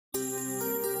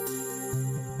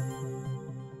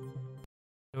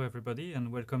Hello everybody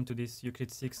and welcome to this Euclid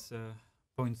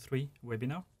 6.3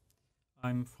 webinar.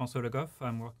 I'm François Le Goff.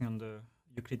 I'm working on the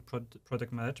Euclid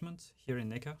product management here in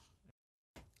NECA.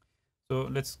 So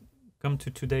let's come to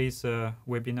today's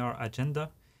webinar agenda.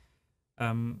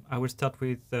 I will start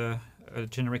with a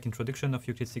generic introduction of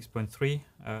Euclid 6.3,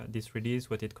 this release,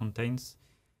 what it contains,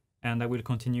 and I will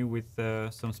continue with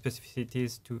some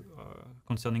specificities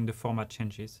concerning the format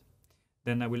changes.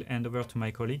 Then I will hand over to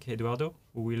my colleague, Eduardo,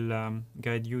 who will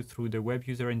guide you through the web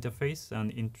user interface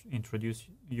and introduce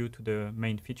you to the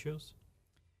main features.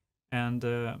 And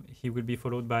he will be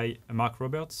followed by Mark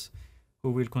Roberts, who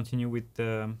will continue with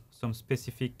some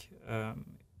specific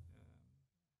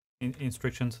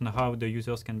instructions on how the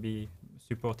users can be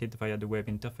supported via the web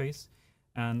interface.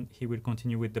 And he will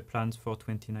continue with the plans for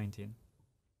 2019.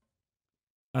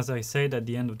 As I said, at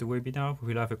the end of the webinar,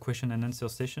 we will have a question and answer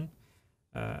session.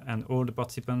 And all the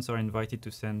participants are invited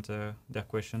to send their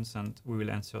questions, and we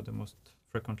will answer the most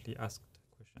frequently asked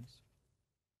questions.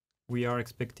 We are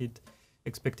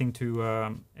expecting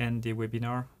to end the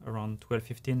webinar around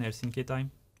 12:15 Helsinki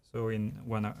time, so in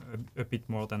a bit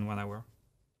more than 1 hour.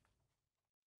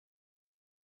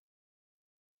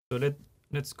 So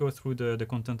let's go through the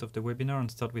content of the webinar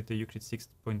and start with the Euclid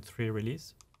 6.3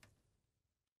 release.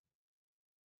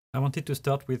 I wanted to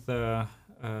start with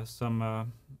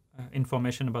some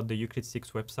information about the Euclid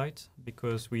 6 website,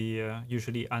 because we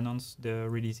usually announce the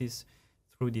releases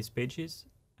through these pages,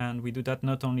 and we do that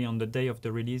not only on the day of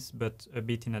the release but a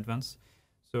bit in advance.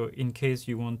 So in case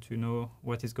you want to know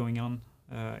what is going on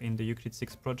in the Euclid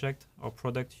 6 project or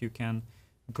product, you can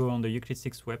go on the Euclid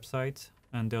 6 website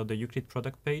under the Euclid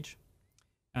product page,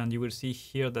 and you will see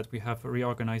here that we have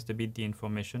reorganized a bit the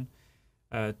information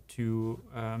to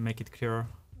make it clear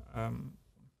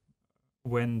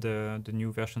when the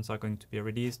new versions are going to be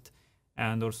released,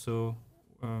 and also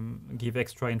give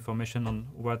extra information on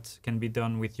what can be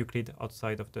done with Euclid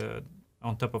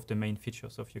on top of the main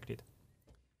features of Euclid.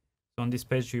 So on this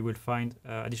page you will find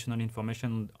additional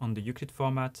information on the Euclid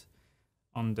format,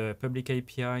 on the public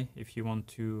API if you want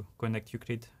to connect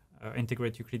Euclid,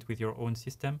 integrate Euclid with your own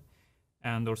system,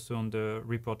 and also on the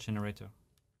report generator.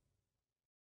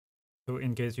 So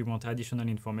in case you want additional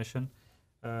information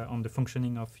on the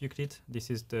functioning of Euclid,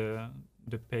 this is the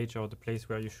page or the place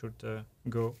where you should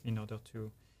go in order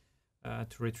to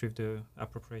retrieve the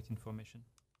appropriate information.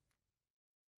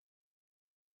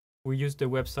 We use the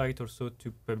website also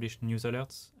to publish news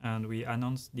alerts, and we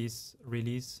announced this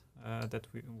release that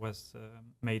was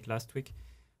made last week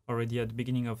already at the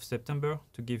beginning of September,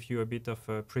 to give you a bit of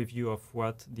a preview of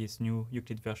what this new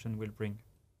Euclid version will bring.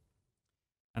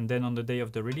 And then on the day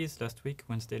of the release last week,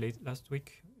 Wednesday last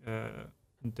week,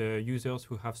 the users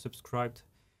who have subscribed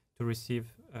to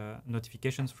receive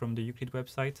notifications from the Euclid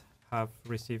website have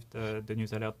received the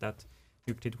news alert that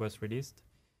Euclid was released.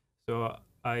 So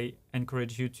I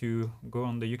encourage you to go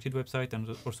on the Euclid website and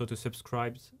also to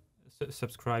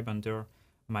subscribe under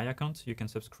my account. You can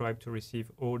subscribe to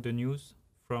receive all the news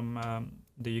from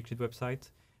the Euclid website,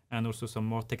 and also some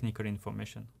more technical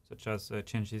information, such as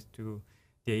changes to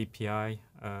the API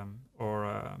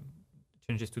or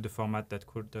changes to the format that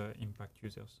could impact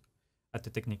users at the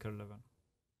technical level.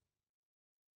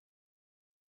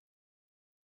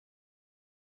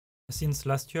 Since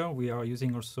last year, we are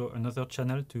using also another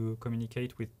channel to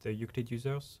communicate with the Euclid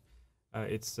users.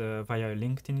 It's via a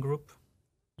LinkedIn group.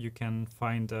 You can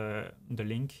find the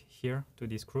link here to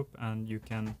this group, and you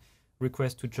can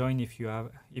request to join if you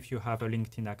have a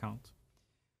LinkedIn account.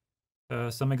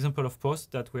 Some example of posts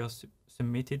that were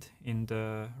submitted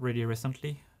really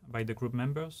recently by the group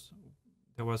members.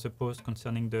 There was a post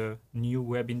concerning the new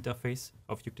web interface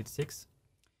of Euclid 6,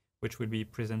 which will be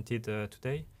presented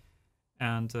today.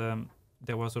 And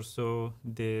there was also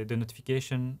the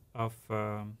notification of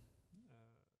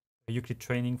Euclid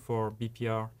training for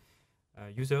BPR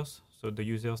users, so the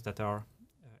users that are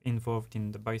involved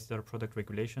in the bicidal product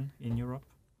regulation in Europe.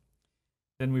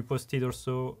 Then we posted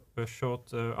also a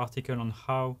short article on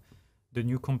how the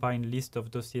new combined list of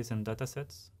dossiers and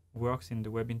datasets works in the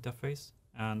web interface,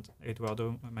 and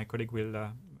Eduardo, my colleague,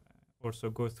 will also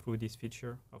go through this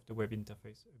feature of the web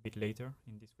interface a bit later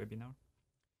in this webinar.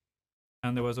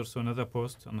 And there was also another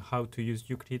post on how to use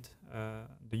Euclid,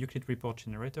 the Euclid report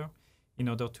generator, in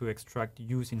order to extract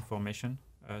use information,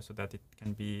 so that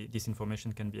this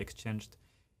information can be exchanged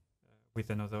with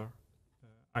another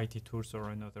IT tools or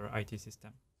another IT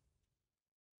system.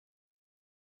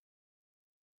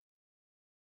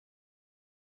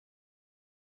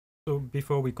 So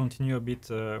before we continue a bit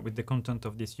with the content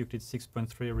of this Euclid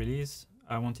 6.3 release,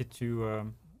 I wanted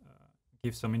to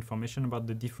give some information about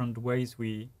the different ways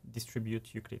we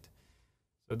distribute Euclid.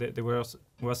 So there was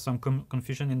some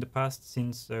confusion in the past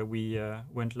since we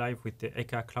went live with the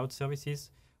ECA cloud services,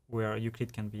 where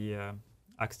Euclid can be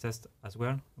accessed as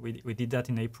well. We did that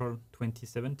in April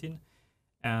 2017,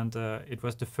 and it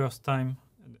was the first time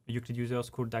Euclid users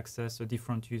could access a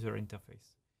different user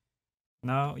interface.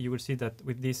 Now you will see that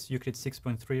with this Euclid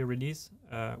 6.3 release,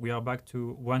 we are back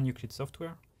to one Euclid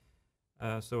software.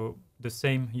 So the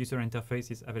same user interface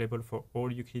is available for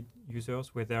all Euclid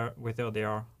users, whether they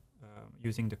are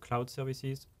using the cloud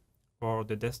services or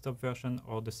the desktop version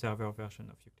or the server version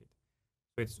of Euclid.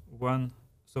 So it's one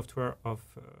software of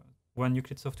one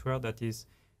Euclid software that is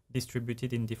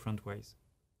distributed in different ways.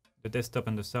 The desktop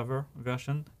and the server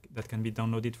version that can be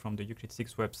downloaded from the Euclid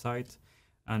 6 website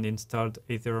and installed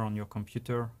either on your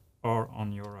computer or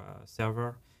on your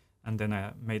server, and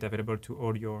then made available to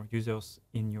all your users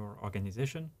in your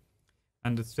organization.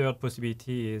 And the third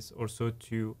possibility is also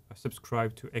to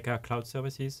subscribe to ECA cloud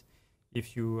services.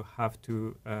 If you have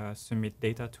to submit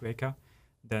data to ECA,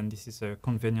 then this is a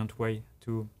convenient way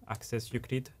to access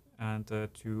Euclid and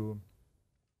to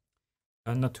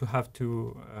not to have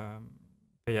to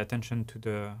pay attention to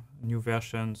the new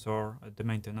versions or the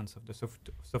maintenance of the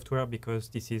software, because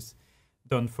this is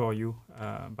done for you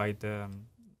by the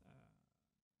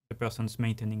persons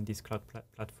maintaining this cloud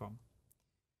platform.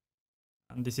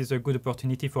 And this is a good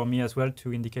opportunity for me as well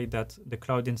to indicate that the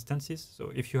cloud instances,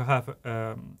 so if you have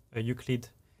a Euclid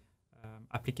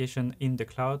application in the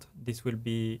cloud, this will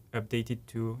be updated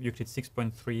to Euclid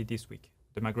 6.3 this week.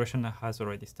 The migration has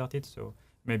already started, so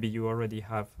maybe you already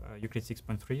have Euclid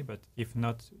 6.3, but if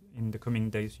not, in the coming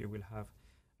days, you will have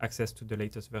access to the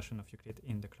latest version of Euclid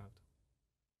in the cloud.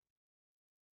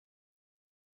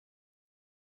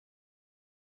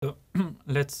 So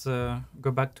let's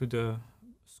go back to the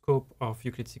scope of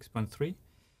Euclid 6.3.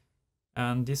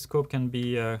 And this scope can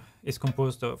be is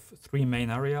composed of three main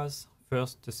areas.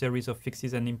 First, a series of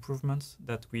fixes and improvements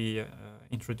that we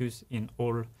introduce in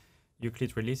all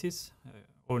Euclid releases.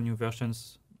 All new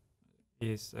versions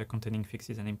is containing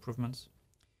fixes and improvements.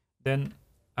 Then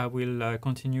I will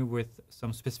continue with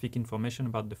some specific information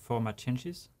about the format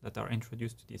changes that are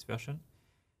introduced to this version.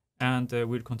 And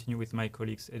we'll continue with my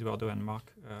colleagues Eduardo and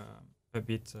Mark a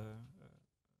bit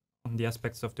on the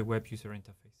aspects of the web user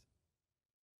interface.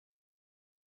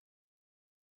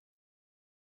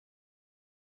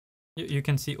 You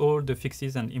can see all the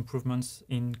fixes and improvements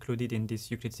included in this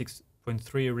Euclid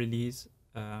 6.3 release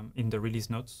in the release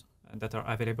notes that are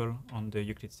available on the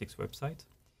Euclid 6 website.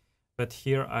 But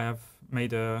here I have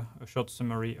made a short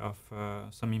summary of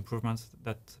some improvements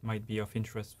that might be of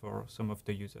interest for some of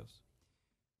the users.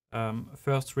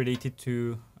 First, related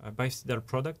to biocidal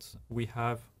products, we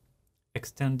have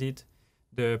extended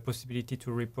the possibility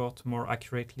to report more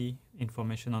accurately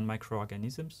information on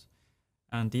microorganisms.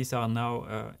 And these are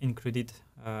now included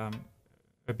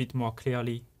a bit more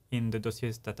clearly in the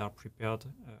dossiers that are prepared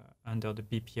under the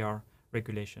BPR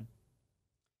regulation.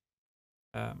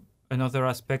 Another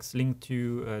aspect linked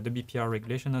to the BPR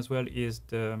regulation as well is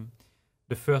the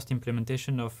first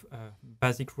implementation of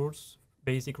basic rules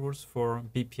for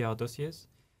BPR dossiers.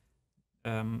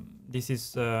 This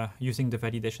is using the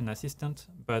validation assistant,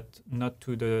 but not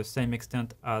to the same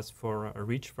extent as for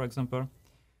REACH, for example.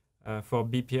 For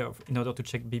BPR, in order to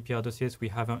check BPR dossiers, we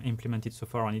have implemented so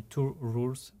far only two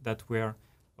rules that were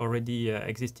already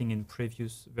existing in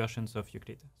previous versions of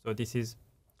Euclid. So this is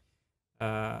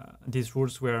these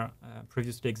rules were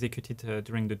previously executed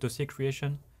during the dossier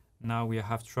creation. Now we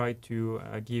have tried to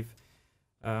give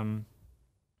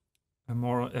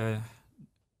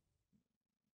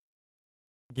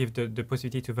give the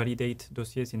possibility to validate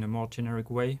dossiers in a more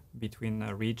generic way between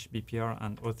REACH, BPR,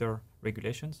 and other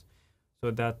regulations,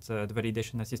 so that the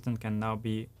validation assistant can now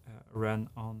be run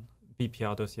on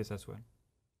BPR dossiers as well.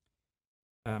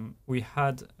 We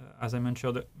had, as I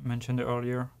mentioned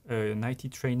earlier, an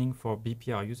IT training for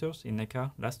BPR users in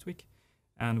ECA last week,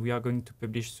 and we are going to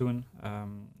publish soon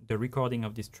the recording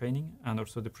of this training and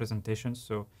also the presentation.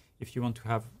 So if you want to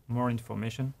have more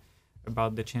information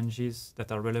about the changes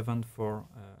that are relevant for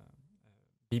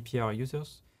BPR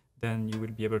users, then you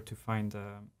will be able to find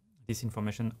this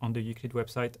information on the Euclid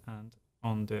website and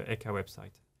on the ECA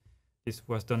website. This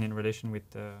was done in relation with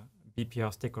the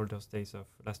BPR Stakeholders Days of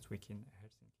last week in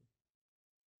Helsinki.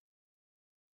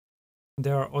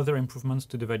 There are other improvements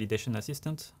to the validation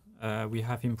assistant. We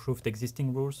have improved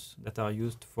existing rules that are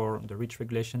used for the REACH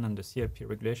regulation and the CLP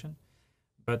regulation,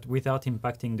 but without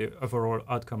impacting the overall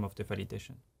outcome of the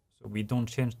validation. So we don't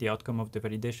change the outcome of the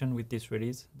validation with this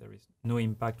release. There is no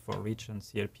impact for REACH and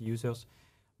CLP users,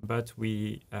 but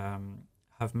we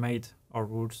have made our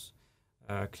rules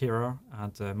clearer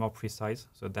and more precise,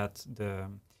 so that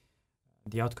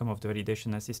the outcome of the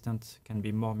validation assistant can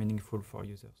be more meaningful for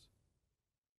users.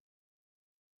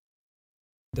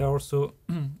 There are also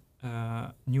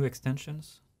new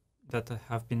extensions that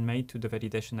have been made to the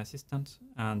validation assistant,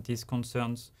 and this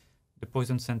concerns the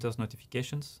poison centers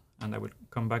notifications, and I will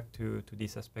come back to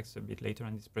these aspects a bit later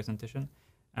in this presentation,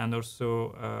 and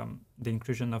also the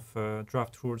inclusion of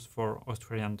draft rules for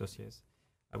Australian dossiers.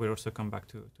 I will also come back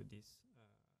to these,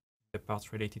 the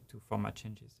parts related to format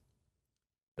changes.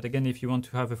 But again, if you want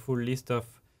to have a full list of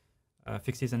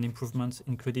fixes and improvements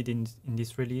included in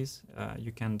this release,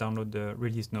 you can download the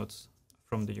release notes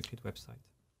from the IUCLID website.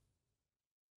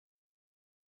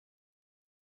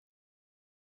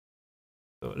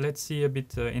 So let's see a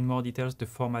bit in more details the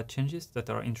format changes that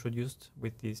are introduced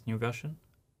with this new version.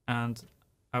 And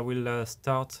I will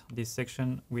start this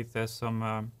section with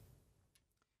some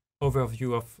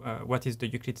overview of what is the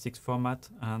IUCLID 6 format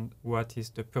and what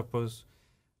is the purpose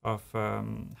of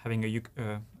having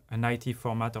an IT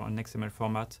format or an XML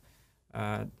format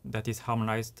that is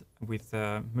harmonized with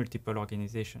multiple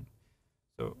organizations.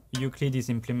 So IUCLID is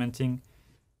implementing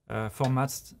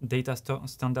formats, data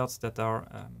standards that are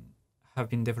have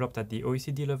been developed at the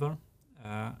OECD level,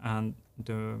 and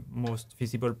the most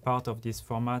visible part of this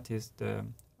format is the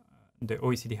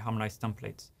OECD harmonized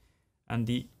templates. And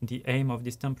the aim of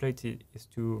this template is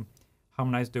to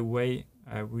harmonize the way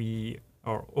we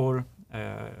or all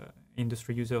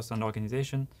industry users and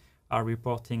organizations are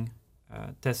reporting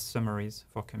test summaries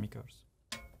for chemicals.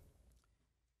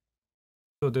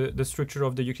 So the structure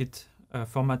of the IUCLID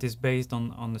format is based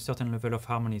on a certain level of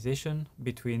harmonization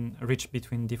reached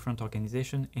between different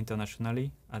organizations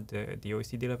internationally at the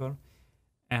OECD level,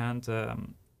 and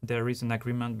there is an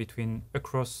agreement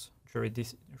across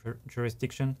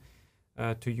jurisdiction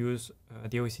to use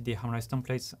the OECD harmonized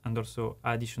templates and also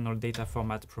additional data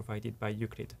formats provided by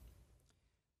IUCLID.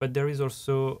 But there is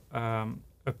also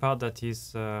a part that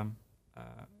is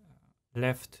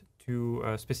left to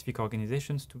specific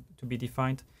organizations to be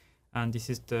defined, and this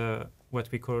is what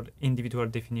we call individual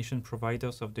definition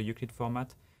providers of the IUCLID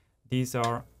format. These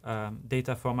are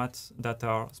data formats that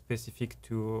are specific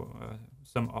to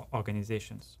some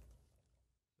organizations.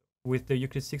 With the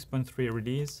IUCLID 6.3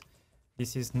 release,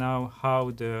 this is now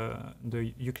how the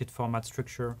IUCLID format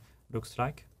structure looks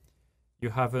like. You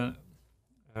have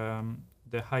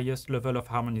the highest level of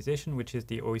harmonization, which is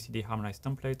the OECD harmonized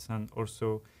templates, and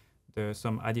also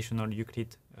some additional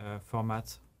IUCLID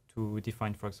formats to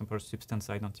define, for example, substance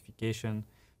identification,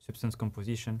 substance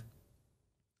composition.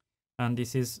 And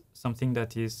this is something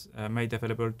that is made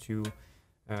available to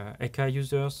ECHA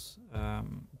users,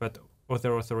 but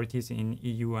other authorities in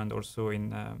EU and also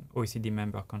in OECD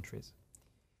member countries.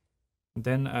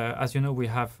 Then, as you know, we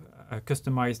have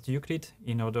customized IUCLID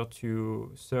in order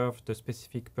to serve the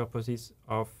specific purposes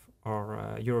of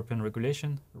our European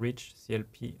regulation, REACH,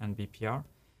 CLP, and BPR.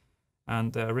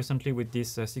 And recently with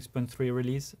this 6.3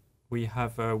 release, we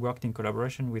have worked in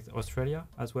collaboration with Australia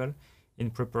as well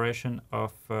in preparation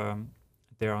of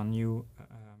their new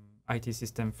IT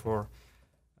system for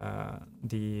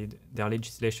their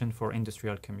legislation for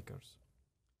industrial chemicals.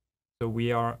 So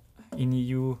we are in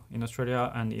EU, in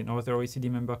Australia, and in other OECD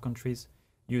member countries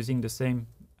using the same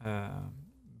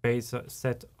base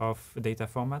set of data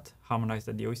format harmonized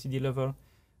at the OECD level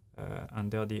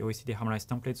under the OECD harmonized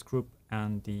templates group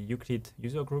and the IUCLID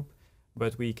user group,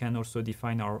 but we can also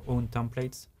define our own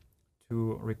templates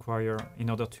in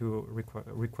order to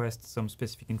request some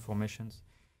specific informations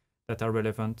that are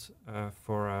relevant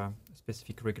for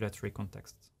specific regulatory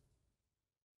contexts.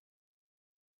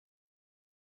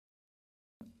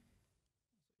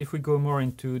 If we go more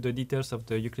into the details of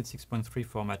the IUCLID 6.3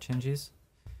 format changes,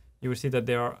 you will see that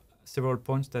there are several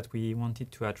points that we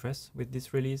wanted to address with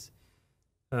this release.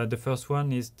 The first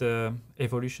one is the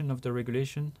evolution of the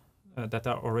regulation that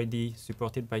are already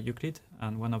supported by IUCLID,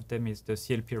 and one of them is the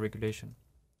CLP regulation.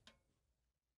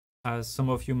 As some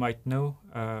of you might know,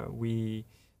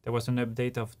 there was an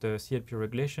update of the CLP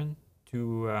regulation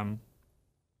to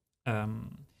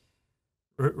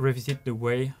revisit the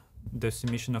way the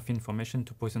submission of information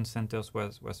to poison centers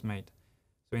was made.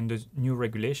 So in the new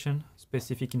regulation,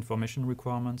 specific information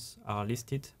requirements are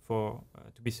listed to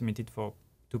be submitted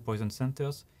to poison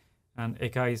centers, and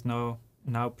ECHA is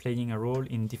now playing a role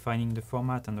in defining the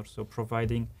format and also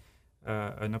providing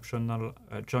an optional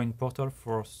joint portal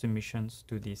for submissions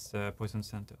to these poison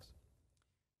centers.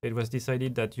 It was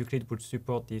decided that IUCLID would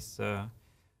support this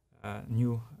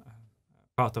new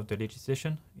part of the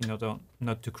legislation in order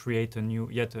not to create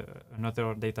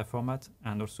another data format,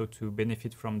 and also to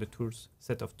benefit from the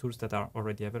set of tools that are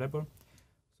already available.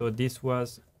 So this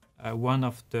was one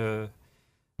of the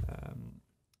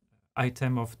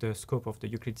item of the scope of the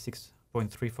Euclid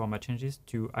 6.3 format changes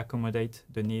to accommodate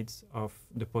the needs of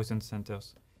the Poisson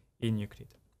centers in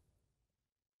Euclid.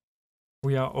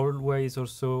 We are always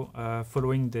also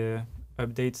following the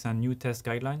updates and new test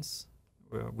guidelines,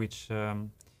 which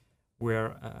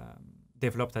were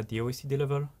developed at the OECD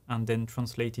level and then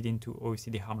translated into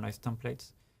OECD harmonized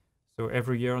templates. So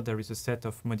every year there is a set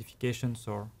of modifications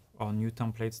or new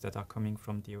templates that are coming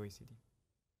from the OECD.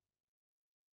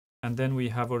 And then we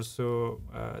have also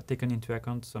taken into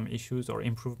account some issues or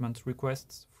improvement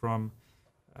requests from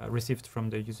received from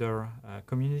the user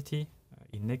community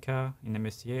in NECA, in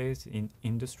MSCAs, in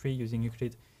industry using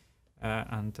Euclid,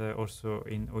 and also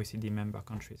in OECD member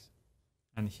countries.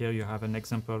 And here you have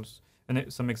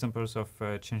some examples of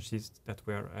changes that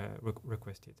were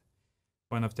requested.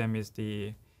 One of them is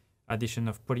the addition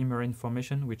of polymer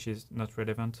information, which is not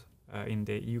relevant in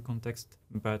the EU context,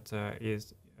 but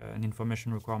is an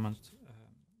information requirement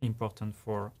important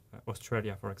for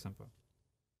Australia, for example.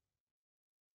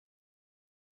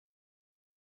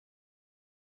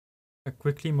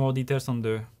 Quickly, more details on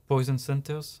the Poisson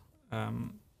centers,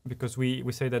 because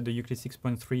we say that the Euclid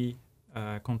 6.3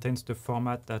 contains the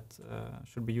format that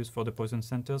should be used for the Poisson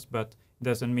centers, but it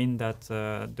doesn't mean that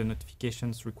the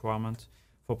notifications requirement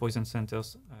for Poisson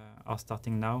centers are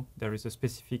starting now. There is a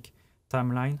specific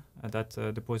timeline that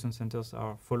the Poisson centers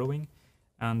are following,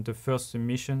 and the first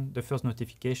submission, the first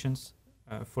notifications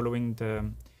following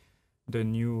the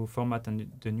new format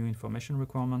and the new information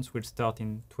requirements will start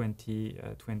in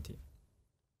 2020.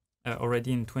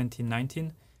 Already in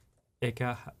 2019,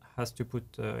 ECA has to put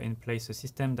in place a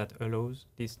system that allows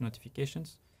these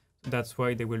notifications. That's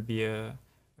why there will be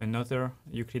another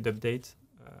Euclid update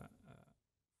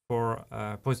for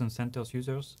Poisson centers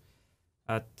users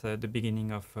at the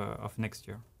beginning of next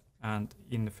year. And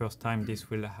in the first time, this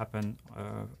will happen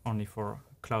only for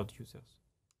cloud users.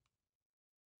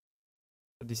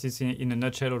 This is in a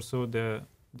nutshell also the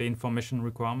information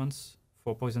requirements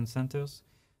for Poisson centers.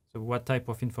 So what type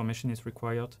of information is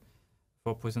required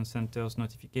for Poisson centers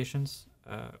notifications?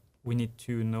 We need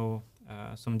to know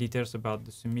some details about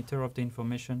the submitter of the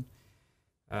information,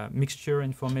 mixture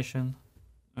information,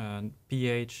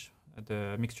 pH,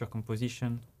 the mixture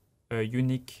composition, a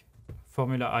unique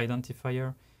formula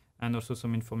identifier, and also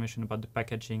some information about the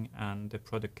packaging and the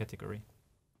product category.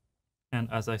 And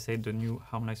as I said, the new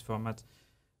harmonized format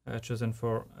chosen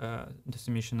for the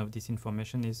submission of this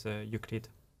information is Euclid.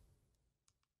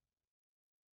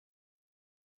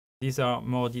 These are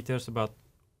more details about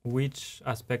which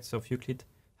aspects of Euclid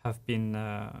have been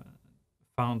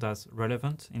found as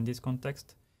relevant in this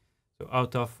context. So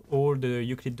out of all the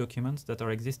Euclid documents that are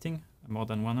existing, more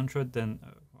than 100, then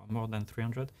more than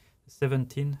 300,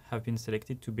 17 have been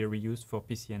selected to be reused for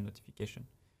PCN notification.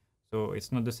 So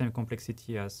it's not the same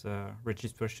complexity as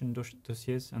registration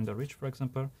dossiers under REACH, for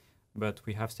example, but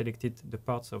we have selected the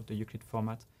parts of the Euclid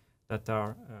format that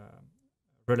are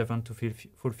relevant to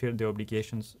fulfill the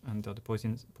obligations under the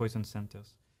Poisson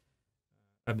centers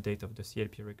update of the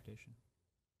CLP regulation.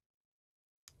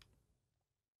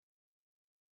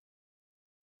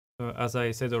 So as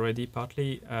I said already,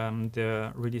 partly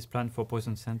the release plan for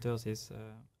Poisson centers is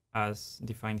as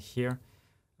defined here.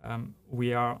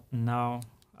 We are now,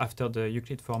 after the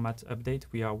Euclid format update,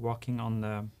 we are working on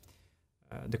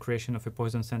the creation of a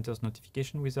Poisson centers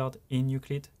notification wizard in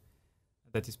Euclid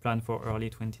that is planned for early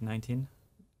 2019.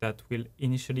 That will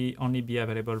initially only be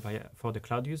available for the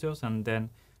cloud users and then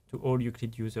to all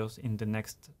Euclid users in the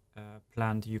next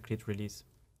planned Euclid release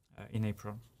in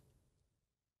April.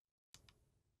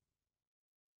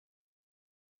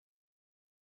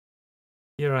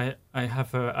 Here I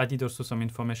have added also some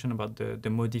information about the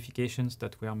modifications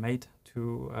that were made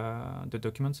to the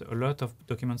documents. A lot of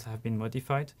documents have been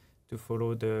modified to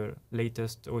follow the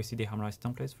latest OECD harmonized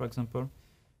templates, for example.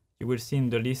 You will see in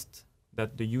the list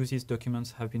that the USIS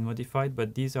documents have been modified,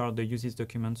 but these are the USIS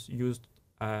documents used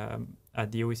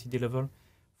at the OECD level.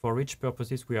 For REACH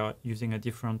purposes, we are using a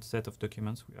different set of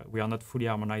documents. We are not fully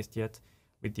harmonized yet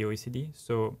with the OECD.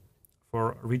 So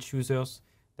for REACH users,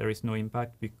 there is no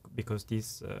impact because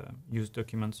these used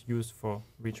documents used for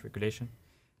REACH regulation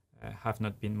have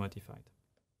not been modified.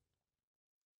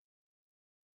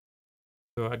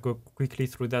 So I go quickly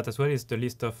through that as well. Is the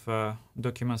list of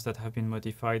documents that have been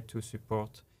modified to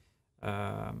support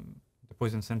the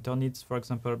Poisson center needs, for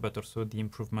example, but also the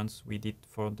improvements we did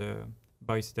for the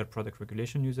biocidal product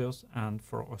regulation users and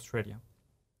for Australia.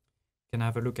 You can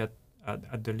have a look at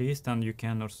the list, and you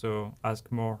can also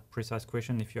ask more precise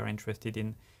questions if you are interested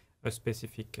in a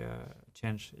specific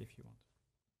change if you want.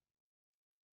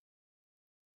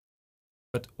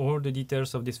 But all the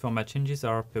details of these format changes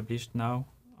are published now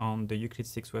on the Euclid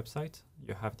 6 website.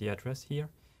 You have the address here.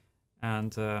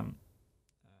 And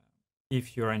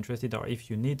if you're interested or if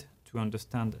you need to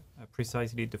understand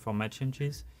precisely the format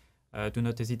changes, do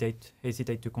not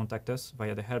hesitate to contact us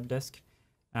via the help desk,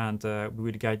 and we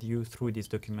will guide you through this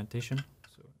documentation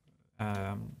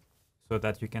so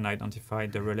that you can identify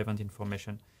the relevant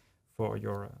information for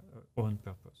your own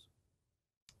purpose.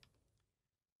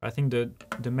 I think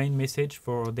the main message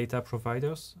for data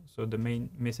providers, so the main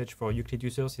message for Euclid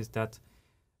users is that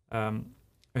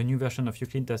a new version of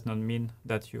Euclid does not mean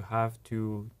that you have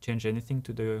to change anything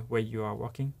to the way you are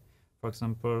working. For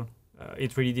example,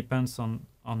 it really depends on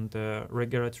the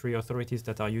regulatory authorities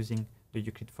that are using the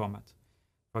Euclid format.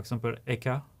 For example,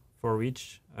 ECA for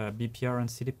REACH, BPR and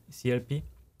CLP.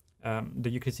 The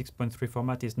Euclid 6.3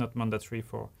 format is not mandatory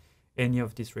for any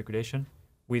of these regulation,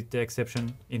 with the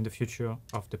exception in the future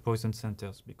of the poison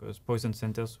centers, because poison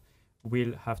centers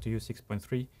will have to use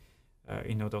 6.3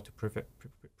 in order to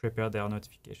prepare their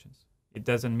notifications. It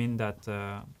doesn't mean that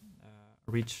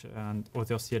REACH and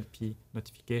other CLP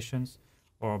notifications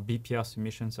or BPR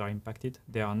submissions are impacted.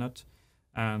 They are not,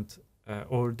 and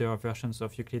older versions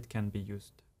of Euclid can be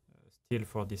used still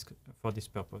for this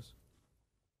purpose.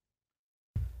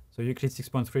 So Euclid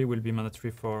 6.3 will be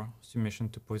mandatory for submission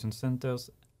to poison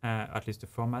centers, at least the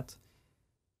format.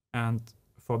 And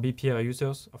for BPR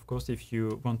users, of course, if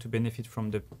you want to benefit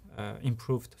from the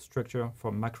improved structure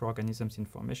for macroorganisms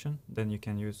information, then you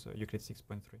can use Euclid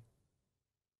 6.3.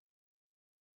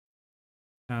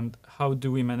 And how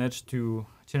do we manage to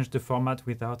change the format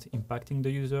without impacting the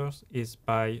users? Is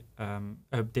by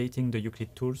updating the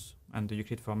Euclid tools and the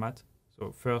Euclid format.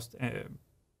 So first,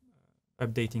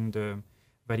 updating the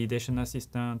validation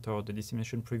assistant or the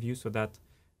dissemination preview so that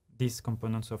these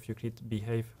components of Euclid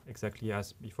behave exactly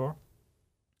as before.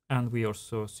 And we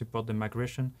also support the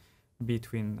migration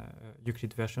between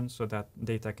Euclid versions so that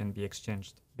data can be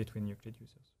exchanged between Euclid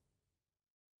users.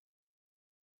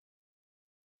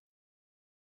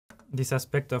 This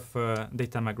aspect of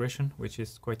data migration, which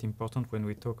is quite important when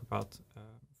we talk about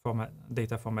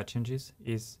data format changes,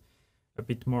 is a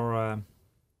bit more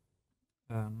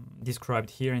described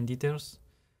here in details.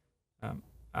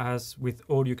 As with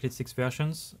all Euclid 6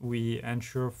 versions, we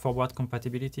ensure forward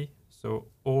compatibility. So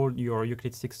all your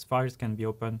Euclid 6 files can be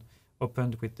opened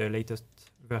with the latest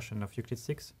version of Euclid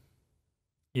 6.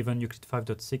 Even Euclid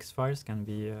 5.6 files can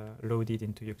be loaded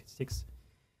into Euclid 6.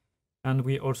 And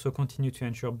we also continue to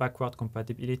ensure backward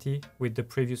compatibility with the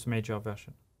previous major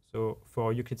version. So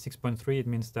for Euclid 6.3, it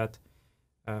means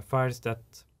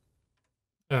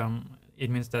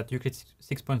that Euclid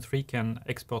 6.3 can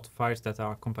export files that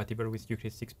are compatible with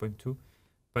Euclid 6.2,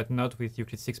 but not with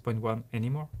Euclid 6.1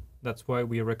 anymore. That's why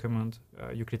we recommend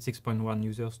Euclid 6.1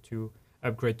 users to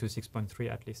upgrade to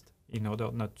 6.3 at least, in order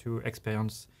not to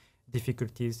experience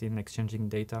difficulties in exchanging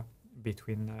data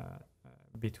between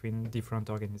different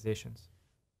organizations.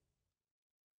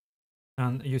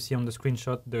 And you see on the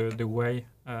screenshot the way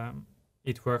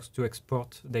it works to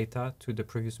export data to the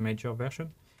previous major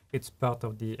version. It's part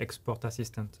of the export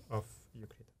assistant of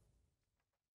Euclid.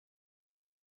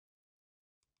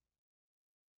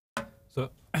 So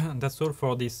that's all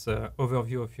for this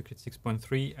overview of Euclid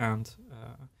 6.3 and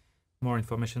more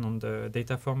information on the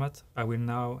data format. I will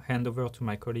now hand over to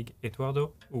my colleague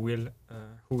Eduardo, who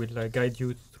will guide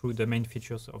you through the main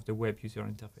features of the web user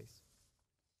interface.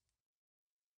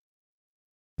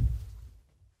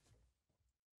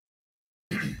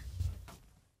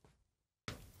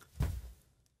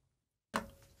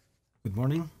 Good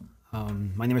morning.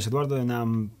 My name is Eduardo, and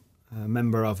I'm a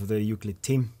member of the Euclid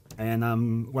team.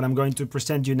 And what I'm going to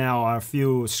present you now are a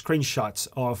few screenshots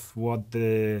of what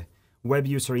the web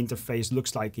user interface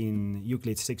looks like in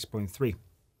Euclid 6.3.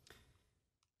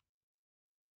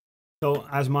 So,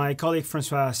 as my colleague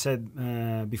Francois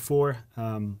said before,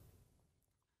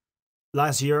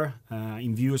 last year,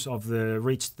 in view of the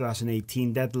REACH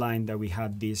 2018 deadline that we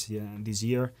had this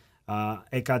year,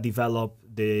 ECA developed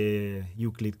the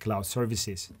Euclid Cloud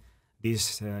Services.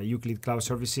 These Euclid Cloud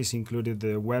Services included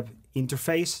the web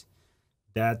interface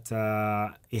that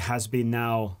it has been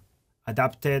now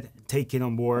adapted, taken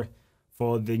on board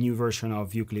for the new version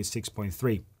of Euclid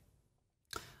 6.3.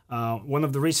 One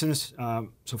of the reasons,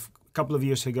 so a couple of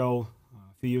years ago,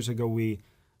 a few years ago,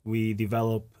 we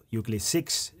developed Euclid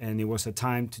 6, and it was a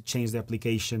time to change the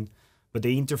application. But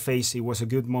the interface, it was a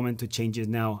good moment to change it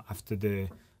now after the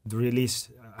release,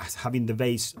 having the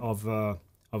base of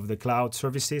the cloud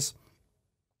services,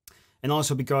 and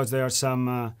also because there are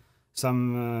some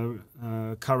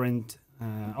current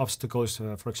obstacles.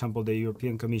 For example, the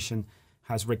European Commission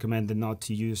has recommended not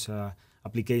to use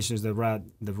applications that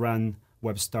run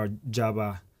WebStart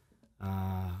Java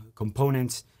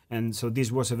components. And so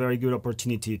this was a very good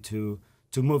opportunity to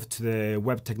move to the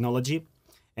web technology.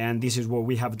 And this is what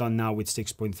we have done now with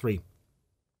 6.3.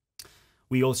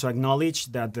 We also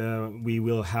acknowledge that we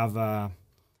will have there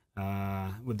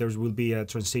will be a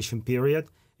transition period.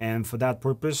 And for that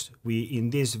purpose, in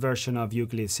this version of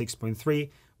Euclid 6.3,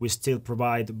 we still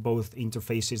provide both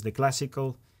interfaces, the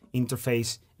classical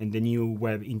interface and the new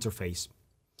web interface,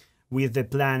 with the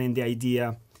plan and the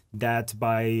idea that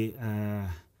by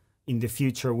in the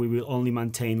future we will only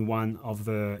maintain one of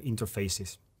the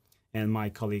interfaces. And my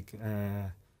colleague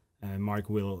Mark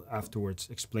will afterwards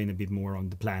explain a bit more on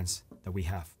the plans that we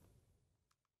have.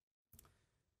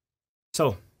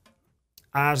 So,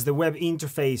 as the web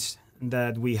interface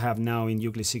that we have now in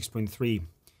Euclid 6.3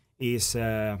 is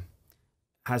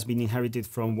has been inherited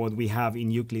from what we have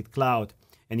in Euclid Cloud,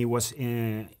 and it was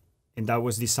and that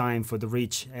was designed for the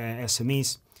rich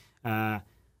SMEs.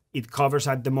 It covers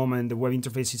at the moment, the web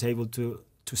interface is able to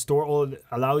store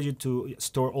allows you to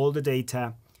store all the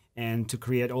data and to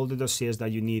create all the dossiers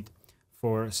that you need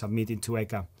for submitting to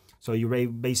ECHA. So you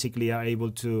basically are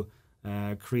able to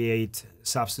create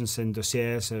substance and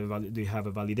dossiers. You have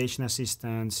a validation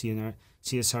assistant,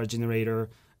 CSR generator,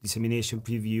 dissemination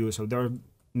preview. So there are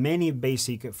many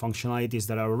basic functionalities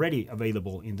that are already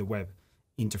available in the web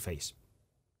interface.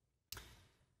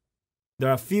 There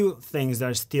are a few things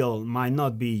that still might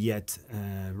not be yet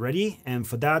ready, and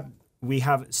for that we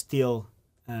have still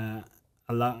have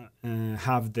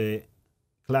the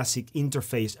classic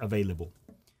interface available.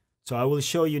 So I will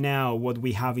show you now what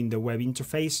we have in the web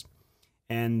interface,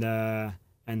 and that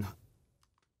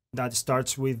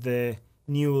starts with the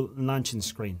new launching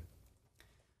screen.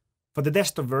 For the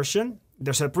desktop version,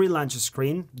 there's a pre-launch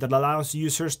screen that allows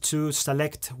users to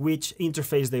select which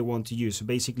interface they want to use. So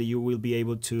basically, you will be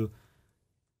able to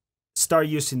start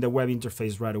using the web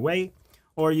interface right away,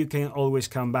 or you can always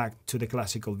come back to the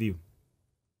classical view.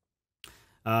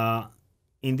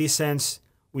 In this sense,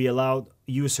 we allow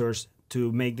users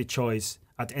to make the choice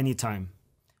at any time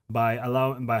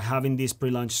by having this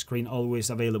pre-launch screen always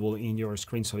available in your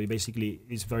screen. So basically,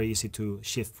 it's very easy to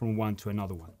shift from one to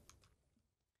another one.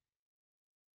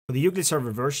 For the Euclid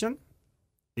server version,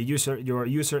 your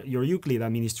Euclid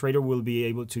administrator will be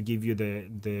able to give you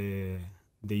the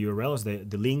URLs,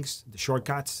 the links, the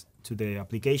shortcuts to the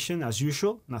application as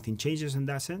usual. Nothing changes in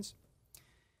that sense.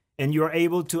 And you are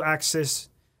able to access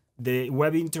the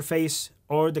web interface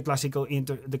or the classic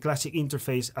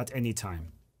interface at any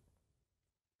time.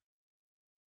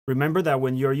 Remember that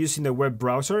when you're using the web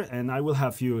browser, and I will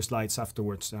have a few slides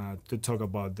afterwards to talk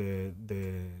about the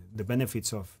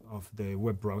benefits of the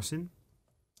web browsing,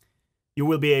 you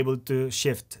will be able to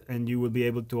shift, and you will be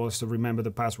able to also remember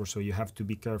the password. So you have to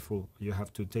be careful. You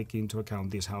have to take into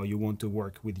account this, how you want to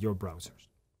work with your browsers.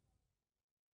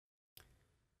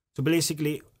 So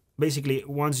basically,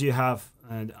 once you have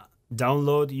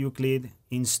download Euclid,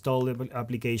 install the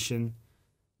application,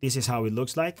 this is how it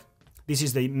looks like. This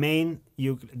is the main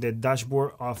the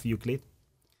dashboard of Euclid.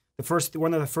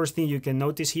 One of the first things you can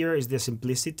notice here is the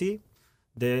simplicity,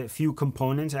 the few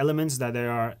components, elements that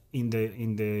there are in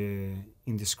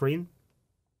the screen.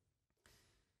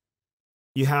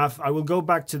 You have, I will go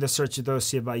back to the search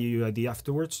dossier by UUID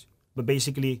afterwards, but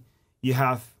basically you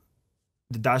have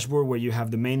the dashboard where you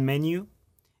have the main menu,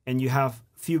 and you have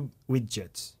few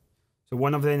widgets. So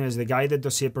one of them is the guided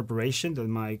dossier preparation that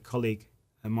my colleague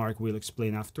Mark will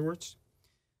explain afterwards.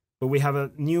 But we have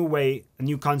a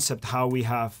new concept how we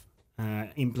have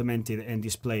implemented and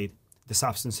displayed the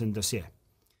substance and dossier.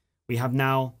 We have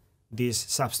now this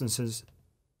substances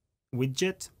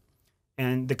widget,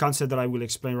 and the concept that I will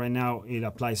explain right now, it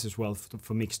applies as well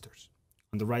for mixtures.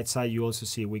 On the right side, you also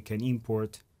see we can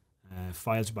import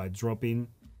files by dropping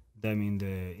them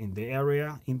in the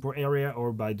area, import area,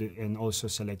 or and also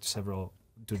select several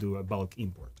to do a bulk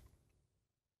import.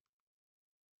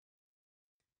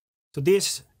 So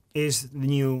this is the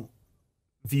new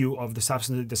view of the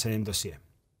substance dossier and dossier.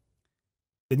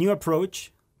 The new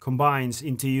approach combines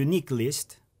into a unique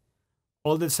list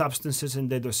all the substances and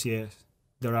the dossiers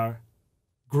that are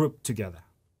grouped together.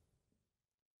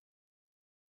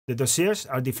 The dossiers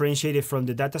are differentiated from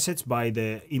the datasets by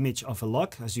the image of a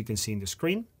log, as you can see in the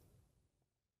screen.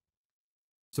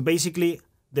 So basically,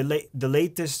 the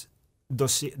latest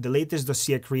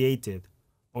dossier created,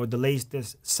 or the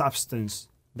latest substance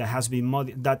that has been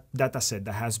that dataset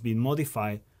that has been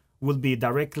modified, will be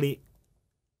directly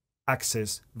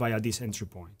accessed via this entry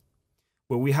point.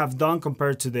 What we have done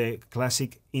compared to the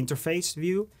classic interface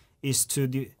view is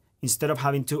instead of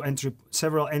having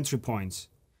several entry points,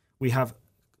 we have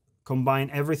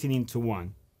combined everything into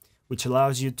one. which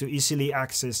allows you to easily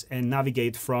access and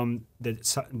navigate from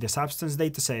the substance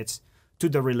datasets to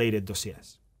the related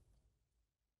dossiers.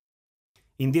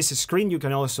 In this screen, you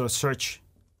can also search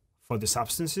for the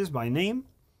substances by name,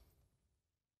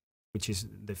 which is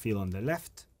the field on the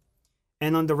left.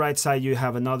 And on the right side, you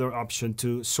have another option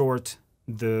to sort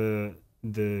the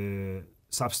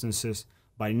substances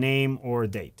by name or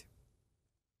date.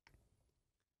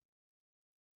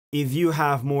 If you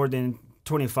have more than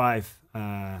 25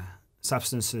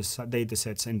 substances,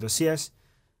 datasets, and dossiers,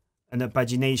 an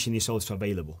pagination is also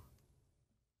available.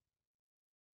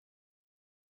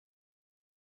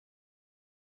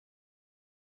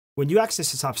 When you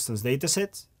access a substance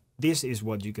dataset, this is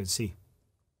what you can see.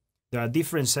 There are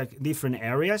different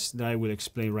areas that I will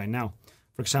explain right now.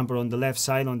 For example, on the left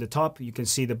side, on the top, you can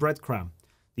see the breadcrumb.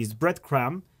 This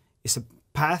breadcrumb is a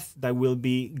path that will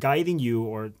be guiding you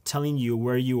or telling you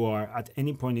where you are at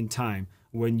any point in time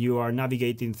when you are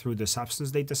navigating through the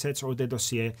substance datasets or the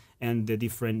dossier and the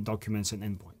different documents and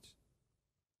endpoints.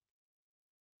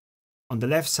 On the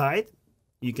left side,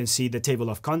 you can see the table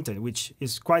of content, which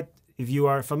is quite, if you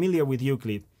are familiar with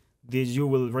Euclid, you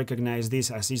will recognize this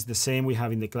as is the same we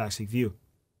have in the classic view.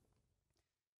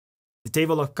 The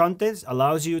table of contents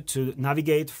allows you to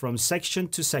navigate from section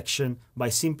to section by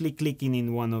simply clicking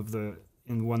in one of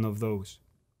those.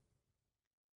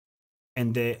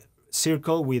 And the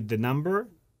circle with the number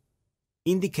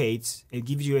indicates, it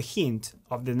gives you a hint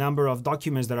of the number of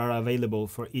documents that are available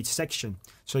for each section.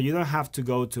 So you don't have to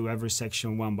go to every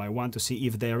section one by one to see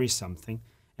if there is something.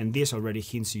 And this already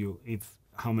hints you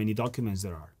how many documents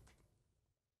there are.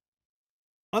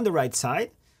 On the right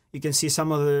side, you can see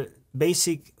some of the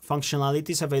basic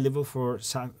functionalities available for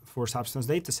substance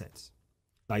datasets,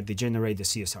 like to generate the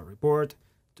CSR report,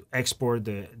 to export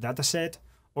the dataset,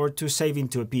 or to save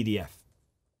into a PDF.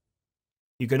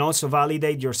 You can also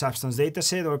validate your substance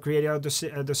dataset or create a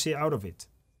dossier out of it.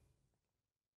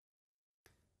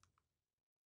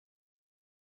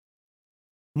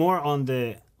 More on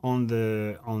the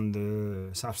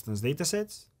substance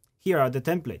datasets. Here are the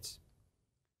templates.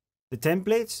 The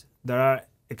templates that are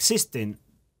existing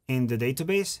in the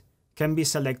database can be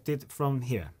selected from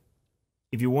here.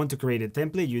 If you want to create a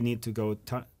template, you need to go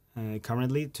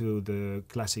currently to the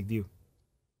classic view.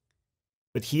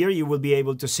 But here you will be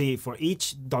able to see for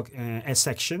each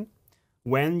section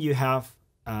when you have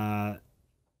a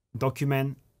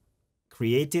document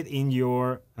created in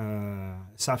your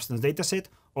substance dataset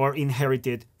or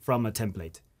inherited from a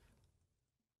template.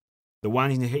 The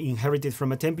one inherited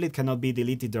from a template cannot be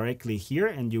deleted directly here,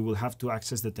 and you will have to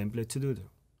access the template to do that.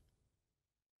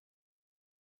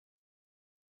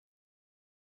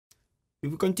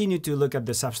 If we continue to look at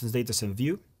the substance dataset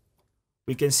view,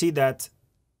 we can see that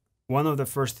one of the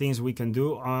first things we can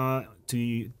do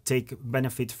to take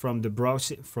benefit from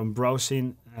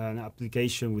browsing an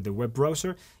application with the web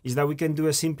browser is that we can do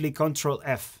a simply Control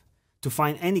F to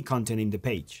find any content in the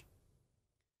page.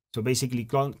 So basically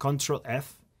Control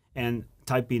F and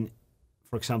type in,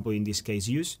 for example, in this case,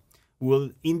 use,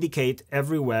 will indicate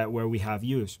everywhere where we have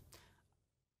use.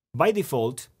 By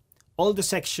default, all the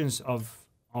sections of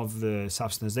the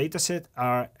substance dataset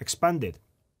are expanded.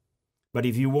 But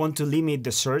if you want to limit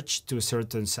the search to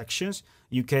certain sections,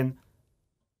 you can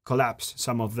collapse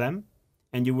some of them,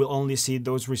 and you will only see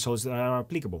those results that are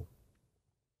applicable.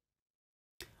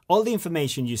 All the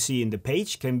information you see in the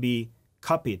page can be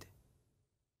copied,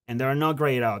 and there are no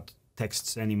grayed out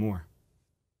texts anymore.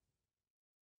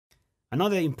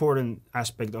 Another important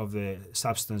aspect of the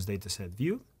substance dataset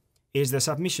view is the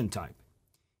submission type.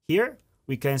 Here,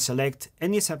 we can select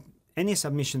any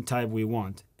submission type we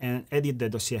want and edit the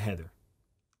dossier header.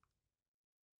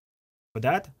 For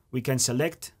that, we can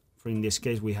select, in this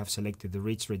case, we have selected the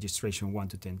rich registration 1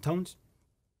 to 10 tones.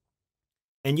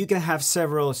 And you can have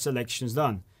several selections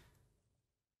done.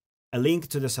 A link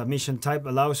to the submission type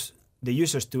allows the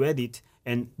users to edit,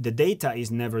 and the data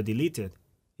is never deleted.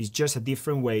 It's just a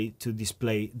different way to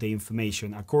display the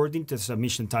information according to the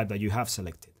submission type that you have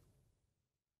selected.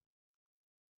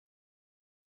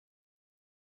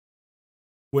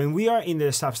 When we are in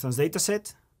the substance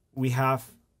dataset, we have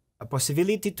a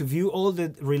possibility to view all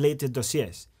the related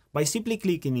dossiers. By simply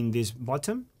clicking in this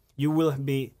button, you will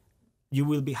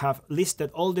have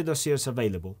listed all the dossiers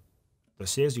available.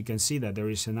 Dossiers, you can see that there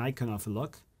is an icon of a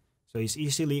lock. So it's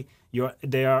easily,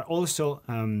 they are also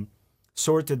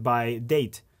sorted by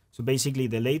date. So basically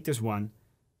the latest one,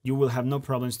 you will have no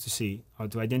problems to see or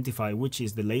to identify which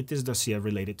is the latest dossier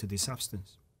related to this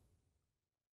substance.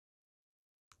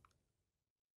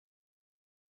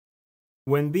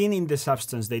 When being in the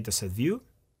substance dataset view,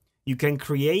 you can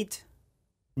create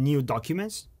new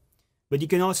documents, but you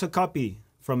can also copy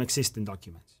from existing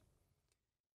documents.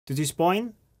 To this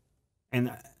point,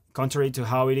 and contrary to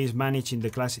how it is managed in the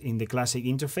classic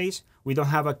interface, we don't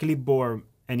have a clipboard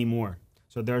anymore.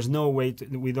 So there's no way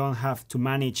we don't have to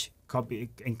manage copy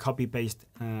paste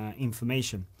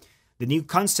information. The new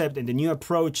concept and the new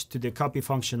approach to the copy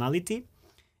functionality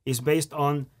is based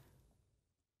on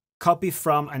copy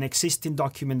from an existing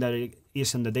document that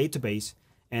is in the database.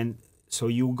 And so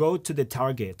you go to the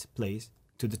target place,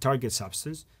 to the target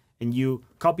substance, and you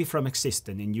copy from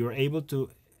existing, and you're able to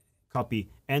copy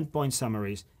endpoint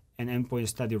summaries and endpoint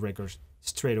study records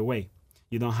straight away.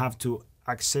 You don't have to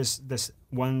access this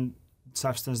one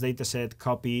substance dataset,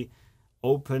 copy,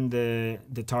 open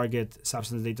the target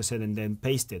substance dataset, and then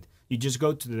paste it. You just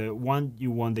go to the one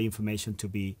you want the information to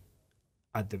be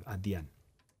at the end.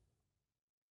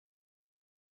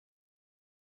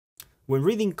 When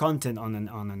reading content on an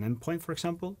endpoint, for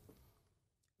example,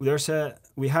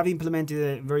 we have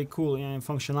implemented a very cool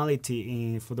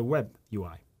functionality for the web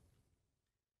UI.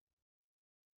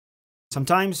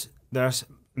 Sometimes there's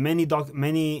many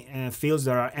fields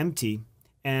that are empty,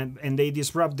 and they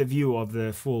disrupt the view of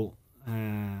the full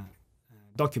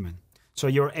document. So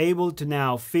you're able to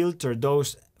now filter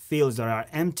those fields that are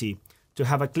empty to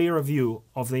have a clearer view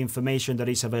of the information that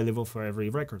is available for every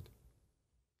record.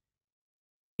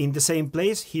 In the same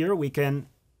place here, we can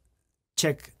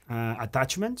check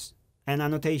attachments and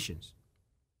annotations.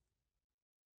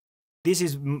 This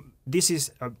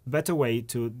is a better way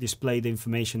to display the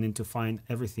information and to find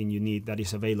everything you need that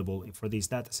is available for this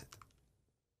dataset.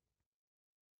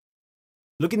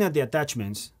 Looking at the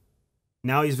attachments,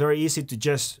 now it's very easy to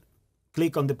just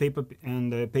click on the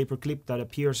paper clip that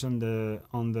appears on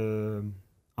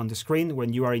the screen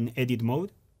when you are in edit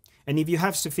mode. And if you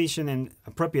have sufficient and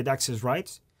appropriate access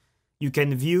rights, you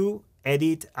can view,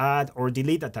 edit, add, or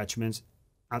delete attachments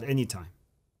at any time.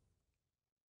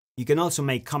 You can also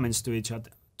make comments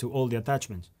to all the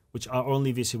attachments, which are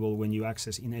only visible when you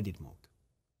access in edit mode.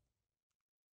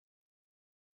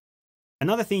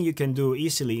 Another thing you can do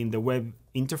easily in the web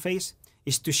interface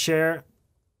is to share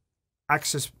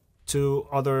access to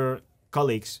other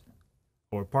colleagues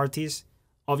or parties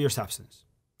of your substance.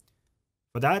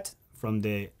 For that, from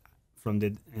the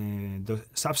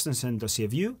substance and dossier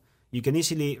view, you can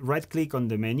easily right-click on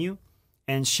the menu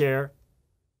and share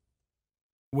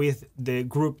with the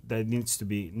group that needs to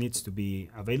be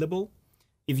available.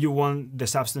 If you want the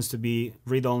substance to be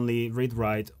read-only,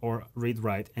 read-write, or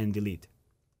read-write and delete.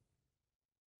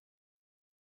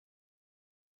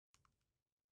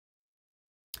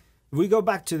 If we go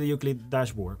back to the Euclid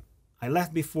dashboard, I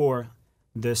left before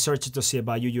the search dossier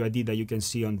by UUID that you can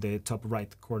see on the top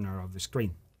right corner of the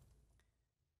screen.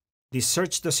 This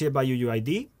search dossier by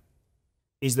UUID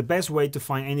is the best way to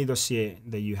find any dossier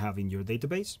that you have in your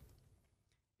database.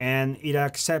 And it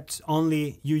accepts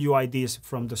only UUIDs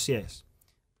from dossiers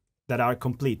that are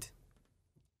complete.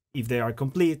 If they are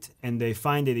complete and they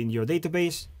find it in your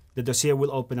database, the dossier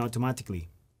will open automatically.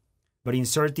 But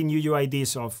inserting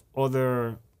UUIDs of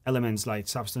other elements like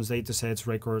substance datasets,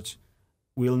 records,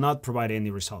 will not provide any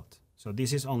result. So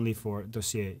this is only for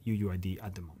dossier UUID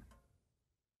at the moment.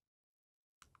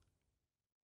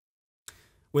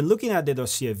 When looking at the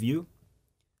dossier view,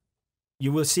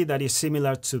 you will see that it's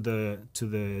similar to the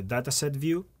dataset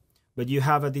view, but you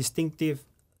have a distinctive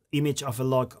image of a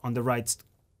log on the right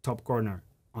top corner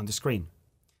on the screen.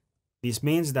 This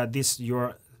means that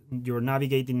you're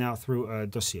navigating now through a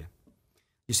dossier.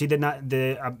 You see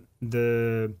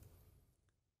the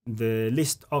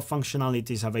list of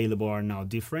functionalities available are now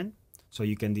different, so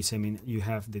you can you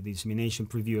have the dissemination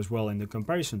preview as well and the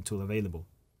comparison tool available.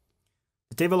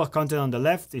 The table of content on the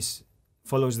left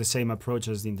follows the same approach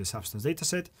as in the substance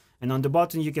dataset, and on the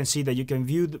bottom you can see that you can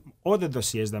view other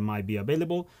dossiers that might be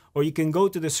available, or you can go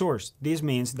to the source. This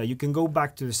means that you can go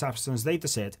back to the substance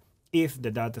dataset if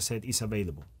the dataset is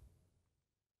available.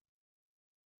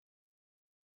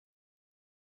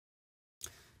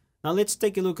 Now let's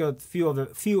take a look at few of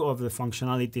the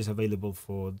functionalities available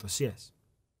for dossiers.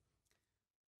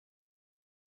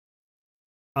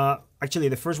 Actually,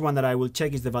 the first one that I will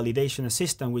check is the validation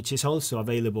assistant, which is also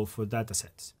available for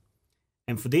datasets.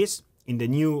 And for this, in the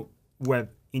new web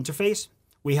interface,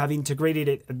 we have integrated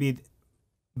it a bit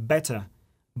better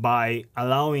by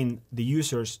allowing the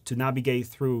users to navigate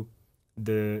through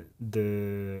the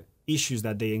issues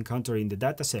that they encounter in the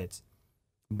datasets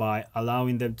by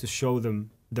allowing them to show them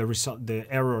the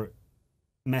error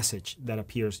message that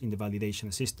appears in the validation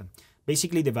assistant.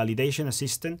 Basically, the validation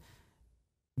assistant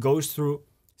goes through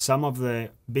some of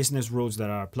the business rules that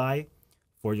are applied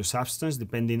for your substance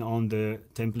depending on the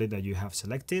template that you have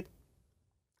selected,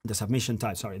 the submission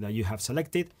type, sorry, that you have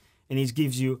selected, and it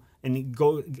gives you, and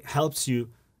helps you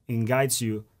and guides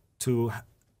you to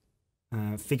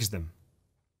fix them.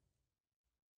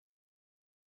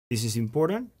 This is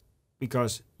important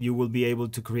because you will be able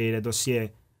to create a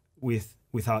dossier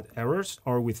without errors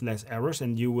or with less errors,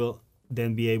 and you will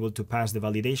then be able to pass the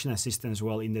validation assistance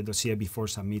well in the dossier before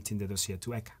submitting the dossier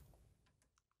to ECHA.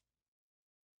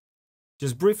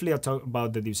 Just briefly, I'll talk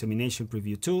about the dissemination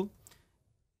preview tool.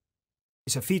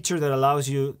 It's a feature that allows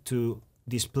you to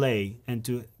display and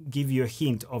to give you a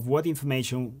hint of what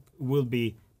information will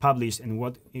be published and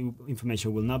what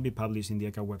information will not be published in the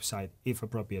ECHA website, if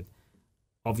appropriate,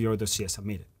 of your dossier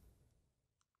submitted.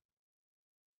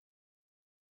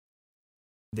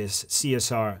 This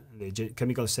CSR, the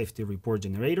Chemical Safety Report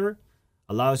Generator,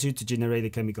 allows you to generate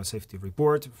a chemical safety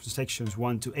report for sections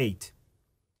 1 to 8.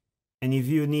 And if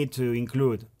you need to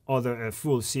include a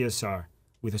full CSR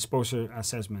with exposure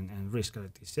assessment and risk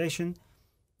characterization,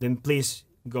 then please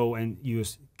go and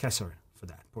use CSR for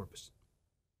that purpose.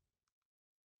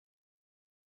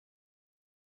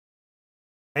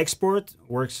 Export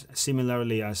works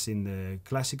similarly as in the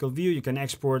classical view. You can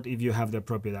export if you have the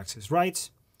appropriate access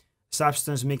rights,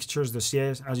 substance mixtures,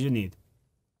 dossiers as you need.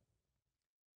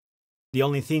 The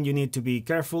only thing you need to be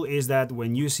careful is that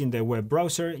when using the web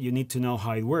browser, you need to know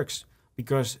how it works,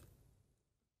 because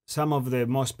some of the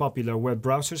most popular web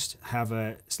browsers have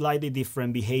a slightly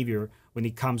different behavior when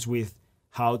it comes with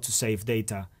how to save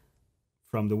data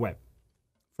from the web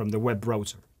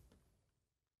browser.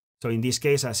 So in this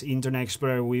case, as Internet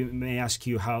Explorer, we may ask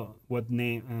you what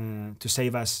name to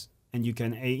save as, and you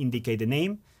can indicate the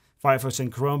name. Firefox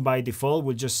and Chrome by default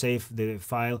will just save the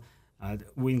file,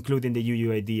 we include in the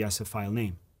UUID as a file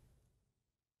name.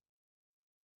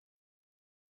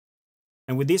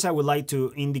 And with this, I would like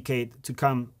to indicate, to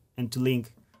come and to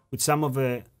link with some of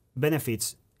the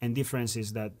benefits and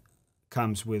differences that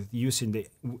comes with using the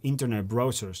internet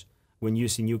browsers when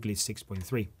using Euclid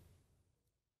 6.3.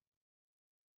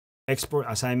 Export,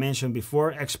 as I mentioned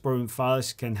before, exporting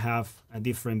files can have a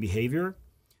different behavior.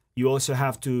 You also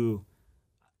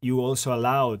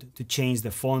allowed to change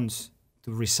the fonts,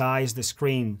 to resize the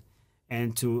screen,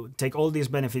 and to take all these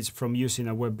benefits from using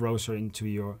a web browser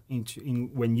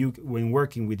when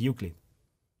working with Euclid.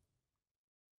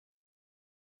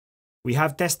 We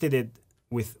have tested it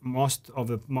with most of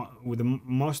the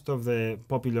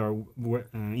popular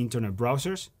internet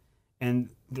browsers, and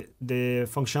the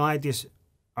functionalities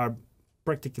are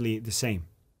practically the same.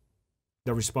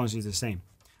 The response is the same.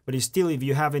 But still, if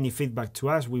you have any feedback to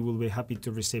us, we will be happy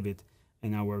to receive it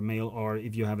in our mail, or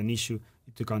if you have an issue,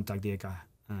 to contact the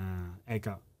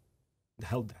ECHA, the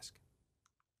help desk.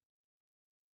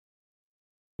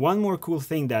 One more cool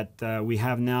thing that we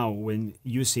have now when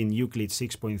using Euclid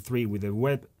 6.3 with the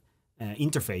web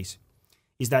interface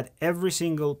is that every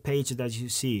single page that you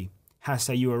see has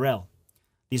a URL.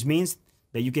 This means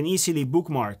that you can easily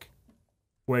bookmark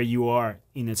where you are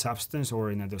in a substance or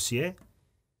in a dossier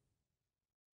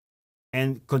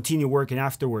and continue working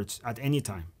afterwards at any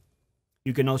time.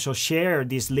 You can also share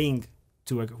this link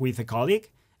with a colleague,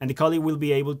 and the colleague will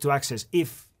be able to access,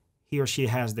 if he or she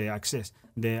has the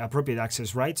appropriate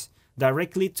access rights,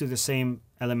 directly to the same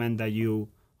element that you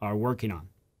are working on.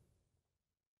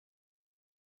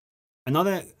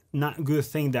 Another good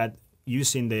thing that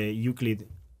using the Euclid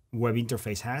web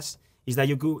interface has is that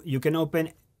you can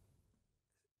open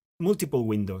multiple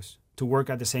windows to work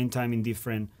at the same time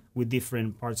with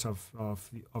different parts of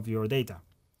your data.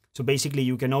 So basically,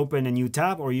 you can open a new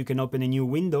tab or you can open a new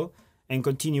window and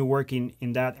continue working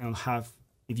in that, and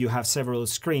if you have several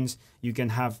screens, you can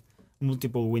have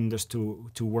multiple windows to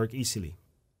work easily.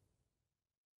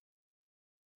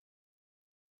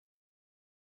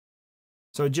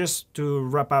 So just to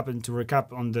wrap up and to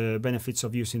recap on the benefits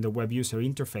of using the web user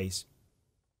interface,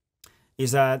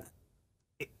 is that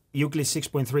Euclid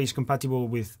 6.3 is compatible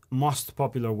with most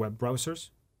popular web browsers,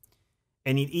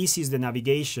 and it eases the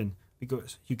navigation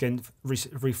because you can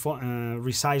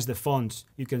resize the fonts,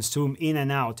 you can zoom in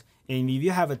and out, and if you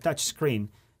have a touch screen,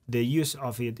 the use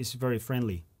of it is very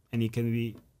friendly, and it can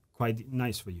be quite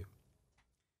nice for you.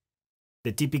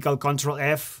 The typical Control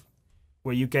F,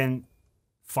 where you can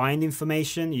find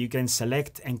information, you can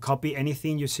select and copy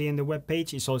anything you see in the web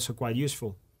page, is also quite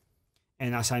useful.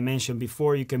 And as I mentioned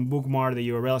before, you can bookmark the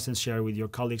URLs and share with your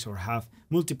colleagues or have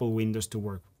multiple windows to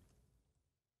work.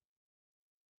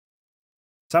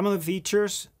 Some of the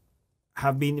features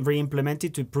have been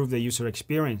re-implemented to improve the user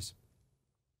experience.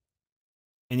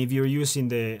 And if you're using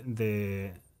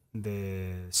the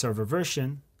server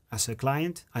version as a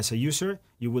client, as a user,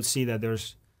 you will see that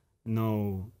there's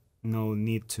no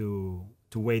need to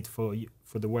to wait for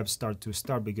the web start to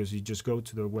start, because you just go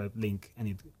to the web link and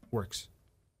it works.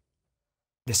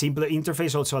 The simpler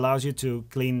interface also allows you to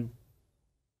clean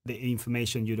the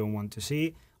information you don't want to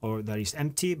see or that is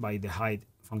empty by the hide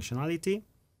functionality.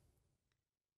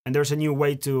 And there's a new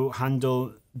way to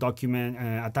handle document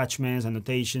attachments,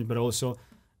 annotations, but also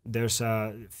there's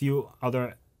a few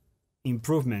other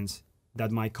improvements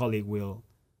that my colleague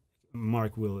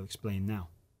Mark will explain now.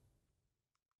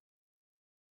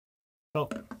 So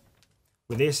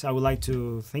with this, I would like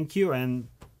to thank you and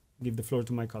give the floor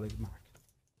to my colleague, Mark.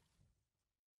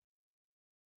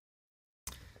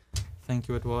 Thank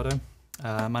you, Eduardo.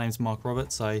 My name is Mark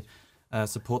Roberts. I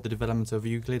support the development of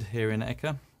Euclid here in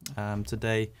ECHA.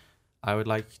 Today, I would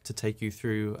like to take you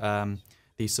through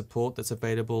the support that's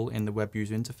available in the web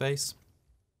user interface.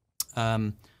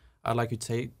 I'd like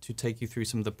to take you through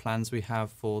some of the plans we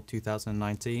have for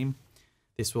 2019.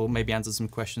 This will maybe answer some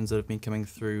questions that have been coming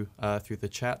through through the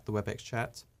chat, the WebEx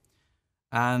chat,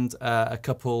 and a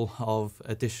couple of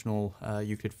additional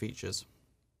Euclid features.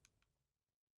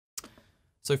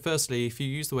 So firstly, if you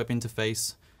use the web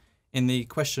interface, in the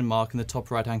question mark in the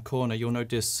top right-hand corner, you'll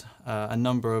notice a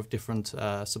number of different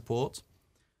support.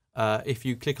 If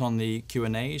you click on the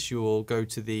Q&As, you will go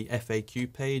to the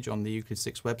FAQ page on the Euclid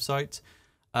 6 website.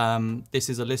 This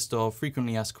is a list of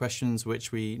frequently asked questions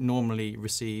which we normally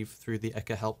receive through the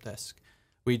ECHA help desk.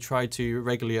 We try to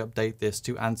regularly update this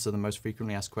to answer the most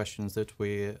frequently asked questions that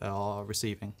we are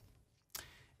receiving.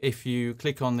 If you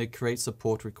click on the Create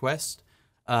Support Request,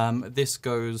 this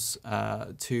goes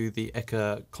to the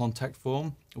ECHA contact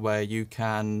form where you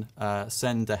can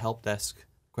send a help desk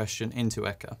question into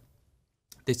ECHA.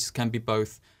 This can be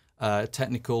both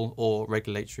technical or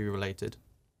regulatory related.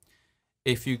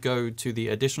 If you go to the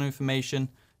additional information,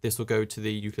 this will go to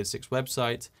the Euclid 6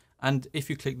 website. And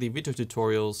if you click the video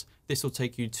tutorials, this will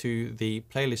take you to the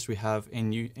playlist we have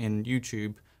in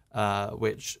YouTube,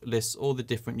 which lists all the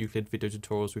different Euclid video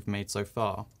tutorials we've made so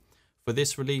far. For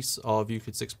this release of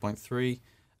Euclid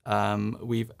 6.3,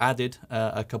 we've added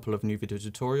a couple of new video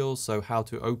tutorials. So how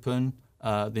to open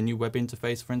the new web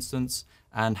interface, for instance,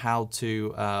 and how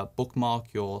to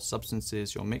bookmark your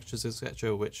substances, your mixtures,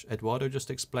 etc., which Eduardo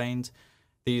just explained.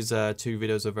 These two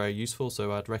videos are very useful,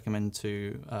 so I'd recommend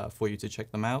for you to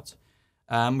check them out.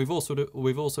 We've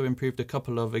also improved a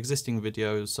couple of existing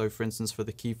videos. So, for instance, for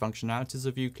the key functionalities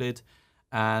of Euclid,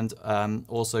 and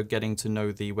also getting to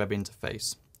know the web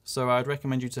interface. So I'd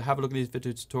recommend you to have a look at these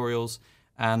video tutorials,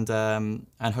 and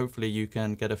hopefully you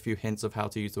can get a few hints of how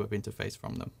to use the web interface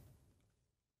from them.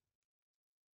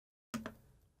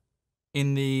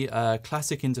 In the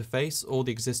classic interface, all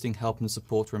the existing help and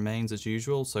support remains as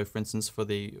usual. So for instance, for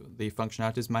the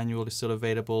functionalities manual is still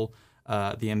available.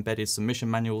 The embedded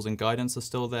submission manuals and guidance are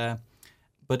still there.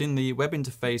 But in the web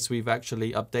interface, we've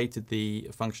actually updated the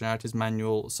functionalities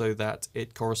manual so that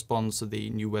it corresponds to the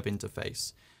new web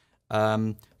interface.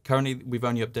 Currently, we've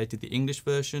only updated the English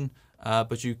version,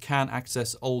 but you can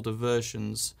access older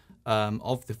versions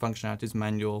of the functionalities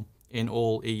manual in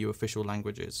all EU official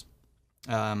languages.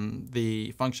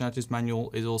 The functionalities manual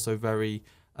is also very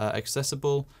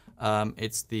accessible.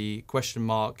 It's the question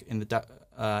mark in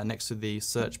the next to the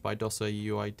search by dossier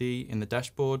UID in the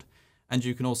dashboard, and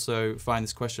you can also find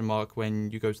this question mark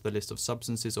when you go to the list of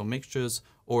substances or mixtures,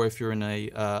 or if you're in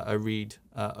a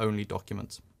read-only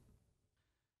document.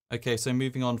 Okay, so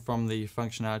moving on from the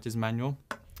functionalities manual.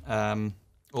 One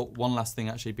last thing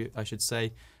actually I should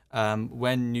say.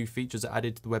 When new features are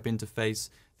added to the web interface,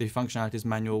 the functionalities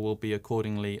manual will be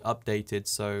accordingly updated,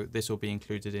 so this will be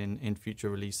included in future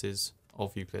releases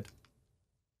of Euclid.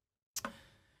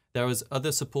 There is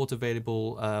other support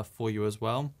available for you as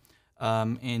well.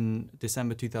 In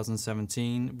December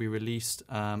 2017, we released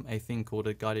a thing called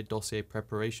a guided dossier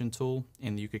preparation tool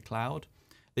in the Euclid Cloud.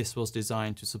 This was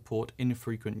designed to support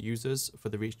infrequent users for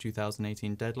the Reach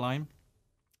 2018 deadline.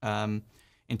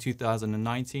 In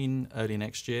 2019, early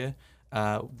next year,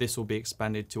 this will be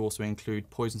expanded to also include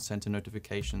Poison Center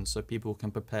notifications, so people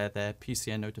can prepare their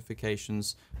PCN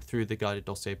notifications through the guided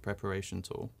dossier preparation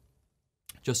tool.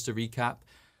 Just to recap,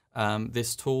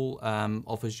 this tool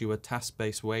offers you a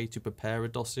task-based way to prepare a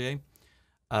dossier.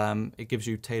 It gives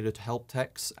you tailored help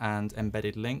text and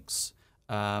embedded links.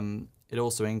 It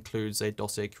also includes a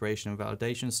dossier creation and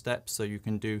validation step, so you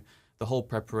can do the whole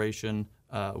preparation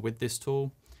with this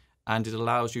tool. And it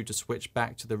allows you to switch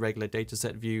back to the regular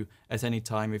dataset view at any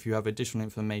time if you have additional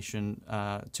information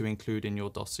to include in your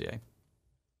dossier.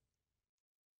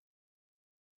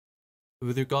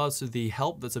 With regards to the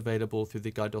help that's available through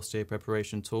the guide dossier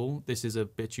preparation tool, this is a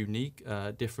bit unique,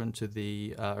 different to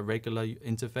the regular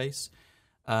interface.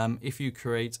 If you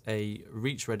create a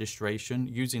REACH registration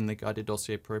using the guided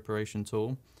dossier preparation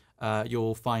tool,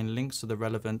 you'll find links to the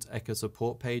relevant ECHA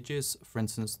support pages, for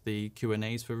instance, the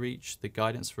Q&As for REACH, the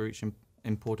guidance for REACH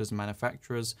importers and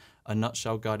manufacturers, a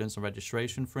nutshell guidance on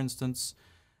registration, for instance.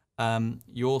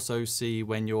 You also see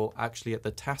when you're actually at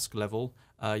the task level,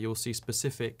 you'll see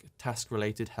specific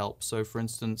task-related help. So, for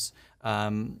instance,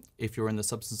 if you're in the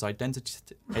substance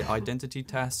identity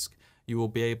task, you will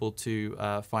be able to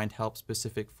find help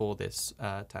specific for this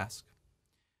task.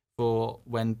 For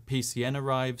when PCN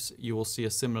arrives, you will see a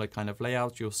similar kind of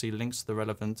layout. You'll see links to the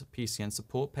relevant PCN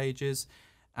support pages,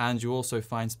 and you also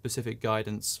find specific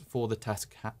guidance for the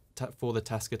task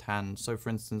at hand. So, for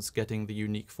instance, getting the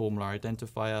unique formula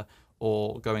identifier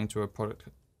or going to a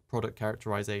product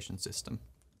characterization system.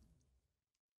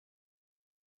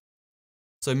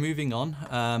 So, moving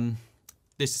on,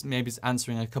 this maybe is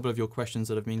answering a couple of your questions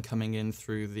that have been coming in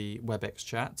through the WebEx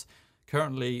chat.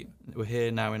 Currently, we're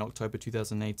here now in October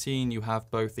 2018. You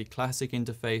have both the classic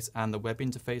interface and the web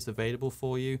interface available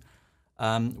for you.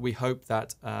 We hope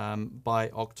that by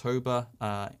October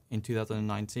in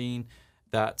 2019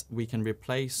 that we can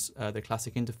replace the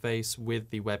classic interface with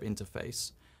the web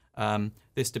interface.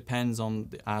 This depends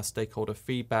on our stakeholder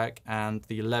feedback and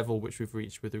the level which we've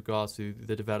reached with regards to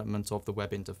the development of the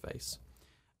web interface.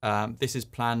 This is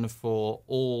planned for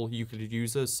all Euclid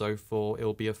users, so it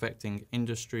will be affecting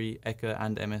industry, ECHA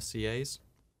and MSCAs,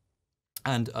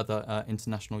 and other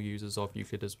international users of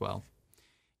Euclid as well.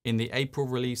 In the April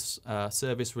release,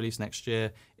 service release next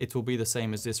year, it will be the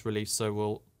same as this release, so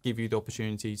we'll give you the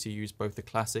opportunity to use both the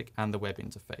classic and the web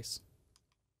interface.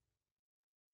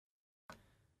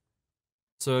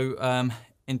 So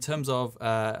in terms of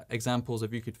examples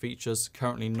of Euclid features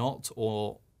currently not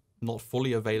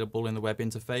fully available in the web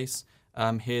interface,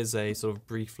 here's a sort of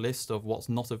brief list of what's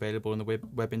not available in the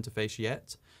web interface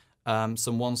yet.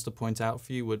 Some ones to point out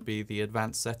for you would be the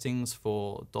advanced settings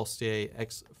for dossier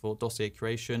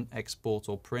creation, export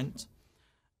or print.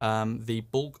 The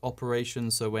bulk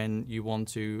operation, so when you want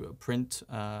to print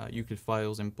Euclid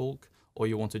files in bulk, or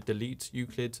you want to delete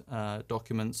Euclid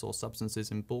documents or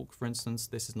substances in bulk, for instance,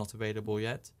 this is not available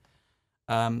yet.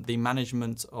 The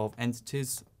management of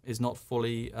entities is not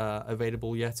fully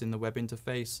available yet in the web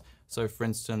interface. So, for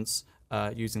instance,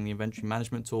 using the inventory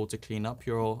management tool to clean up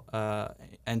your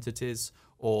entities,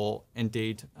 or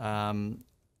indeed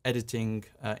editing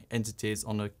entities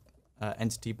on a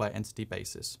entity by entity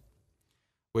basis.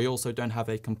 We also don't have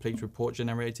a complete report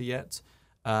generator yet.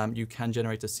 You can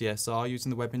generate a CSR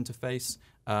using the web interface,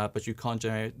 but you can't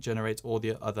generate all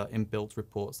the other inbuilt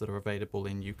reports that are available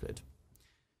in Euclid.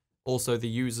 Also, the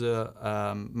user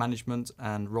management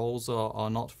and roles are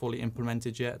not fully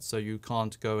implemented yet, so you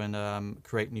can't go and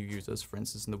create new users, for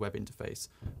instance, in the web interface.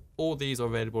 All these are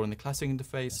available in the classic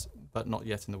interface, but not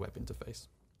yet in the web interface.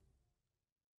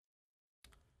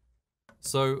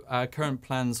 So current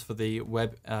plans for the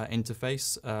web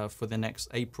interface for the next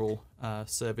April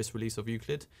service release of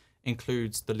Euclid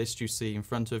includes the list you see in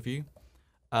front of you.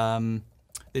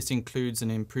 This includes an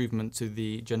improvement to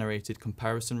the generated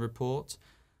comparison report.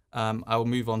 I will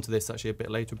move on to this actually a bit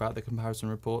later about the comparison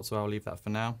report, so I'll leave that for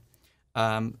now.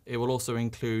 It will also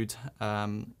include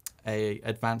a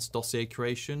advanced dossier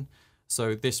creation.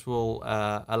 So this will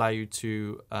allow you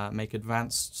to make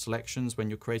advanced selections when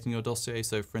you're creating your dossier.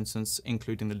 So for instance,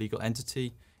 including the legal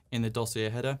entity in the dossier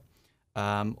header,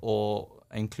 or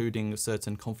including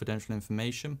certain confidential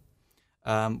information.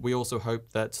 We also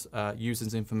hope that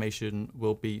users' information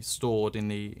will be stored in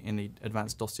the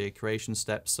advanced dossier creation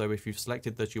steps. So if you've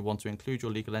selected that you want to include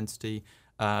your legal entity,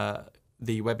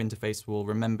 the web interface will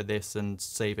remember this and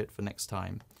save it for next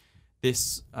time.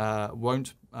 This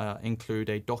won't include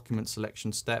a document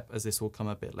selection step, as this will come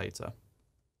a bit later.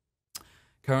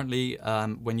 Currently,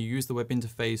 when you use the web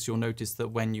interface, you'll notice that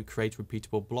when you create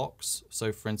repeatable blocks,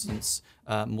 so for instance,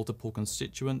 multiple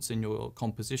constituents in your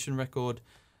composition record,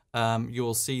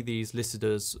 you'll see these listed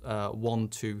as 1,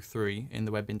 2, 3 in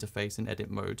the web interface in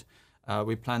edit mode.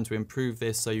 We plan to improve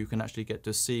this so you can actually get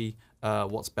to see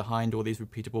what's behind all these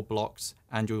repeatable blocks,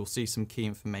 and you'll see some key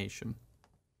information.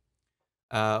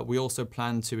 We also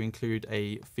plan to include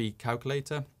a fee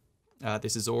calculator.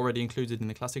 This is already included in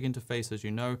the classic interface, as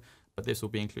you know, but this will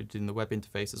be included in the web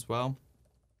interface as well.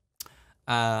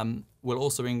 We'll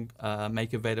also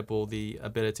make available the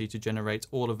ability to generate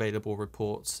all available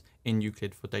reports in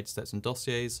Euclid for datasets and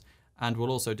dossiers, and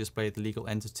we'll also display the legal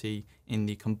entity in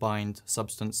the combined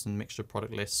substance and mixture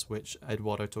product lists, which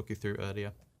Eduardo took you through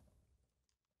earlier.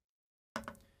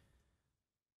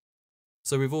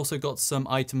 So we've also got some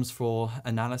items for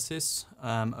analysis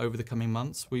over the coming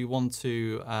months. We want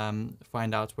to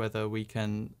find out whether we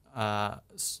can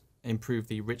improve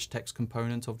the rich text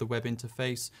component of the web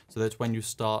interface, so that when you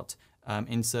start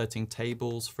inserting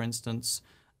tables, for instance,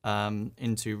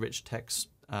 into rich text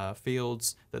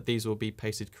fields, that these will be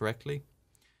pasted correctly.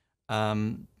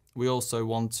 We also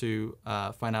want to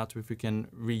find out if we can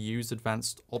reuse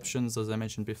advanced options, as I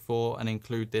mentioned before, and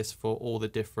include this for all the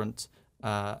different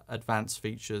advanced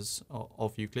features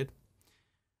of Euclid.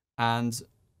 And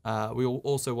we will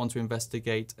also want to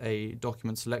investigate a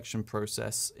document selection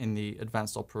process in the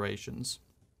advanced operations.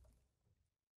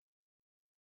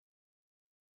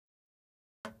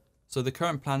 So the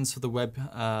current plans for the web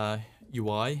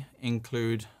UI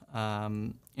include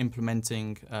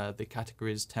implementing the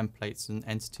categories, templates, and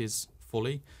entities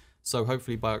fully. So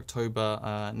hopefully by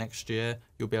October next year,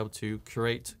 you'll be able to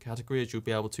create categories, you'll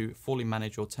be able to fully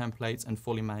manage your templates and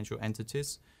fully manage your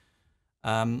entities.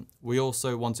 We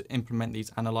also want to implement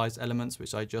these analyzed elements,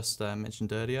 which I just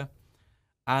mentioned earlier.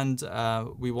 And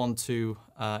we want to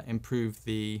improve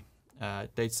the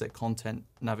dataset content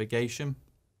navigation,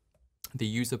 the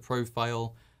user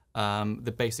profile,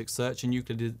 the basic search in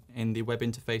Euclid in the web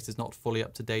interface is not fully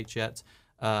up to date yet.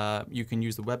 You can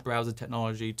use the web browser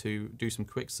technology to do some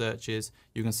quick searches.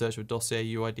 You can search for dossier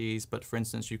UIDs, but for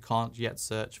instance, you can't yet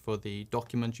search for the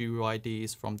document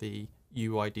UIDs from the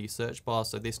UID search bar,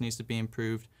 so this needs to be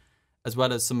improved, as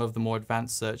well as some of the more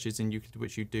advanced searches in Euclid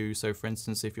which you do. So for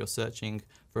instance, if you're searching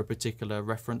for a particular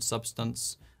reference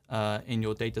substance in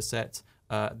your data set,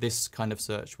 this kind of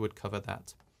search would cover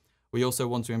that. We also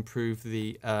want to improve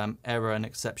the error and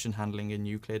exception handling in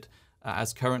Euclid.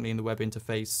 As currently in the web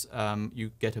interface,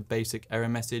 you get a basic error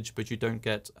message, but you don't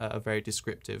get a very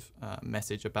descriptive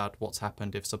message about what's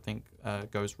happened if something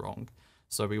goes wrong.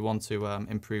 So we want to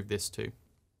improve this too.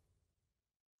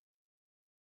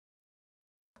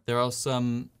 There are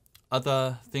some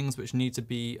other things which need to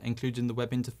be included in the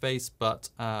web interface, but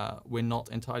we're not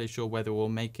entirely sure whether we'll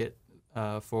make it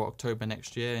for October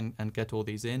next year and get all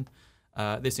these in.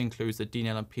 This includes the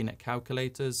DNL and PNet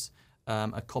calculators,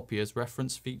 a copy as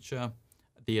reference feature,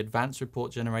 the advanced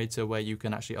report generator where you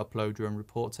can actually upload your own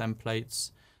report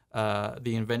templates,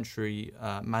 the inventory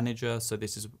manager, so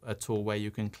this is a tool where you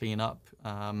can clean up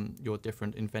your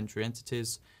different inventory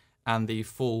entities, and the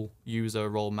full user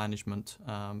role management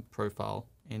profile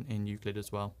in Euclid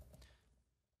as well.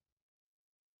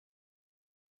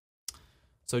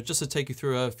 So just to take you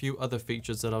through a few other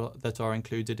features that are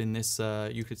included in this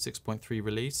Euclid 6.3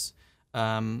 release.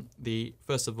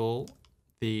 First of all,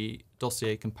 the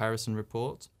dossier comparison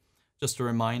report. Just a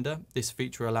reminder, this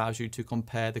feature allows you to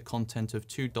compare the content of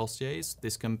two dossiers.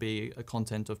 This can be a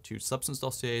content of two substance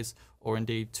dossiers or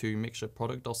indeed two mixture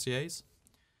product dossiers.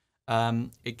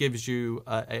 It gives you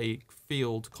a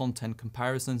field content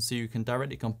comparison, so you can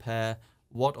directly compare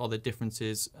what are the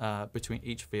differences between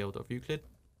each field of Euclid.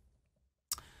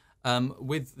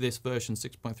 With this version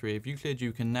 6.3 of Euclid,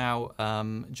 you can now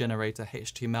generate a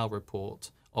HTML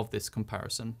report of this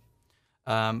comparison.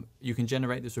 You can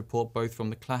generate this report both from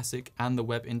the classic and the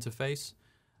web interface.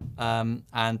 And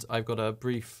I've got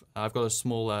a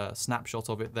small snapshot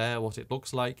of it there, what it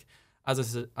looks like.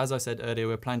 As I said earlier,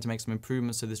 we're planning to make some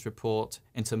improvements to this report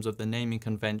in terms of the naming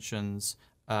conventions,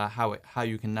 how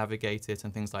you can navigate it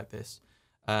and things like this.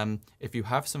 If you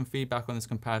have some feedback on this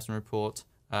comparison report,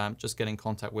 just get in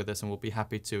contact with us and we'll be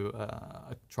happy to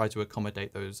try to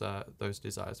accommodate those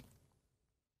desires.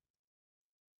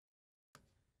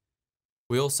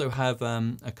 We also have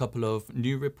a couple of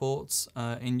new reports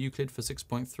in Euclid for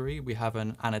 6.3. We have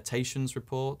an annotations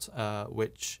report,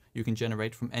 which you can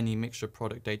generate from any mixture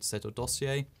product dataset or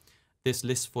dossier. This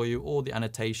lists for you all the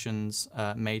annotations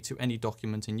made to any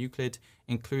document in Euclid,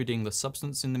 including the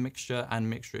substance in the mixture and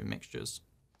mixture in mixtures.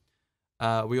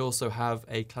 We also have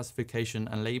a classification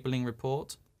and labeling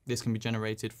report. This can be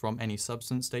generated from any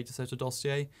substance dataset or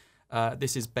dossier.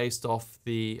 This is based off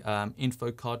the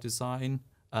info card design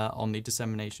on the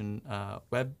dissemination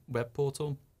web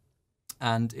portal,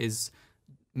 and is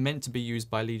meant to be used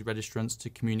by lead registrants to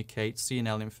communicate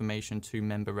CNL information to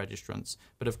member registrants.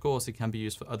 But of course, it can be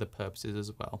used for other purposes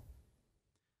as well.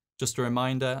 Just a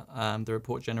reminder, the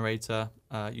report generator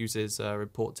uses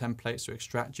report templates to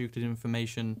extract Euclid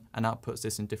information and outputs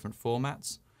this in different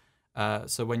formats.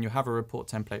 So when you have a report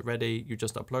template ready, you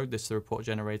just upload this to the report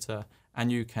generator and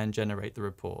you can generate the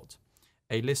report.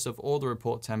 A list of all the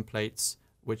report templates,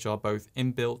 which are both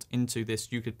inbuilt into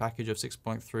this Euclid package of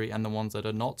 6.3 and the ones that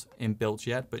are not inbuilt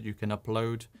yet, but you can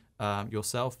upload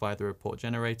yourself via the report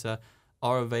generator,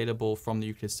 are available from the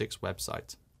Euclid 6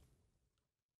 website.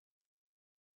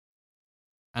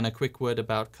 And a quick word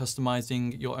about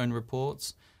customizing your own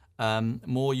reports.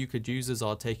 More Euclid users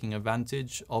are taking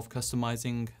advantage of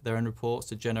customizing their own reports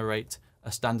to generate a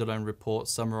standalone report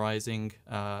summarizing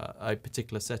a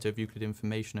particular set of Euclid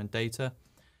information and data,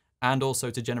 and also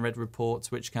to generate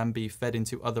reports which can be fed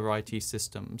into other IT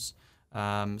systems.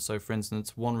 So for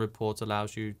instance, one report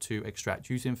allows you to extract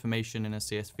user information in a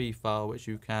CSV file which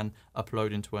you can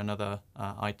upload into another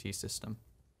IT system.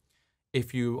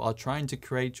 If you are trying to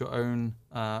create your own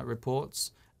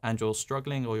reports and you're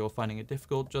struggling or you're finding it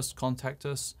difficult, just contact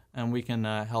us and we can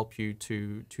help you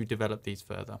to develop these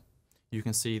further. You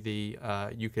can see the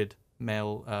Euclid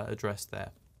mail address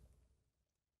there.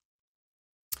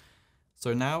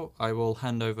 So now I will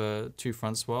hand over to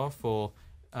Francois for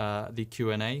the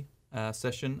Q&A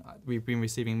session. We've been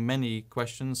receiving many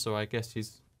questions, so I guess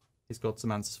he's got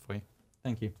some answers for you.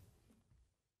 Thank you.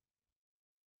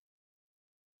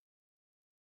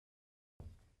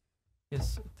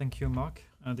 Yes, thank you, Mark.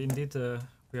 And indeed,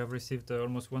 we have received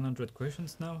almost 100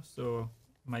 questions now, so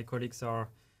my colleagues are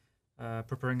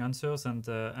preparing answers and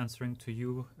answering to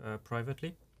you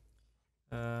privately.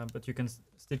 But you can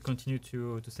still continue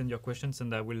to send your questions,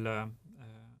 and I will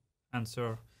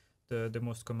answer the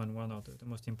most common one or the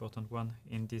most important one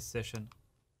in this session.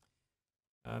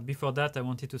 Before that, I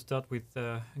wanted to start with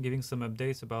giving some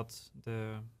updates about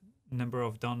the number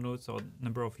of downloads or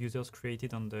number of users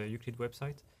created on the Euclid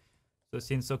website. So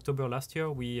since October last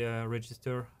year, we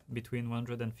register between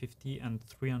 150 and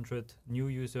 300 new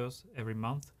users every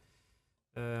month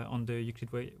on the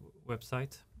Euclid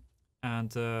website. And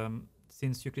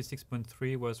since Euclid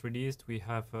 6.3 was released, we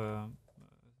have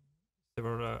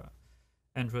several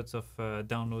hundreds of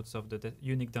downloads of the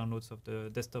unique downloads of the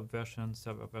desktop version,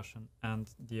 server version, and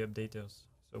the updaters.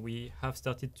 So we have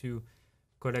started to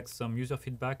collect some user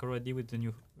feedback already with the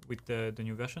new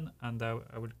version, and I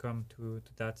will come to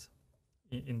that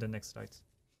in the next slides.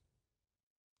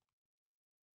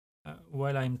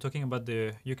 While I'm talking about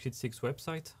the Euclid 6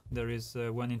 website, there is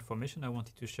one information I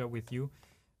wanted to share with you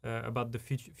about the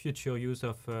future use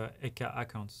of ECA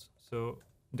accounts. So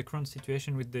the current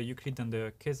situation with the Euclid and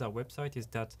the KESA website is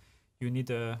that you need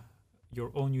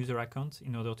your own user account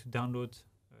in order to download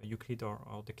Euclid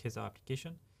or the KESA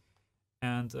application.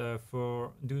 And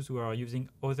for those who are using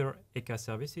other ECA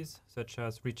services, such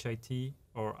as ReachIT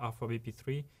or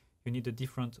R4BP3, you need a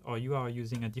different, or you are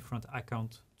using a different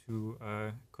account to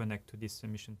connect to these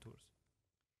submission tools.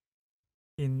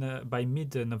 By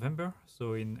mid-November,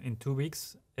 so in 2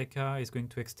 weeks, ECA is going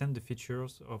to extend the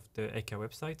features of the ECA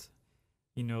website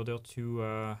in order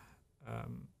to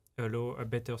allow a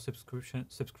better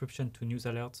subscription to news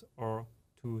alerts or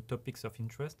to topics of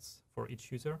interests for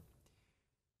each user.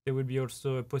 There will be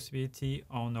also a possibility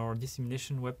on our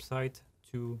dissemination website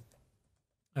to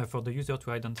for the user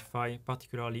to identify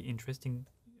particularly interesting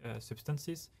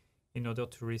substances in order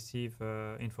to receive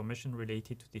information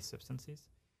related to these substances.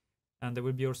 And there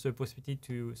will be also a possibility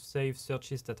to save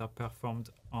searches that are performed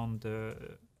on the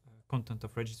content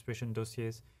of registration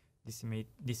dossiers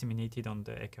disseminated on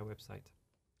the ECA website.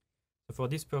 So for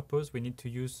this purpose, we need to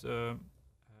use an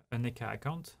ECA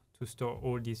account to store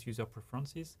all these user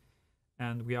preferences.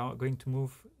 And we are going to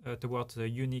move towards a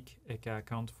unique ECA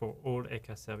account for all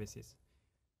ECA services.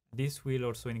 This will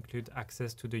also include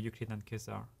access to the Euclid and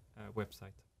KESA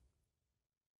website.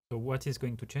 So what is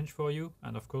going to change for you?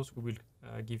 And of course, we will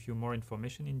give you more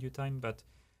information in due time, but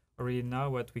already now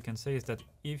what we can say is that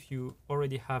if you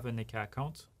already have an ECA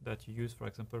account that you use, for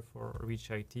example, for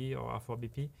ReachIT or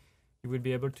R4BP, you will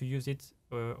be able to use it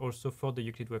also for the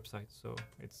Euclid website. So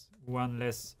it's one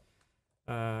less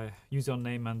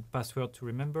username and password to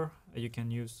remember. You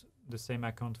can use the same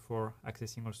account for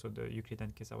accessing also the Euclid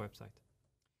and KESA website.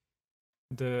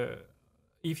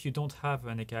 If you don't have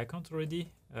an ECA account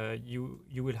already,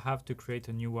 you will have to create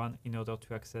a new one in order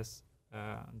to access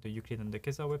the Euclid and the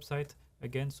KESA website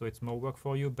again. So it's more work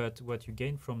for you, but what you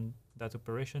gain from that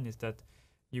operation is that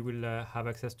you will have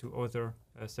access to other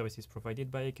services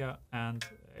provided by ECA, and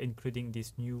including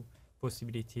this new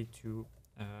possibility to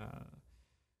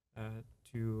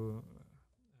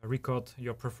record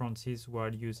your preferences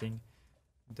while using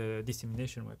the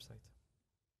dissemination website.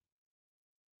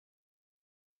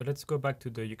 But let's go back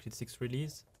to the Euclid 6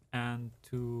 release and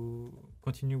to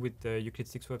continue with the Euclid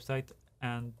 6 website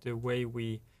and the way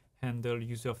we handle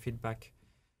user feedback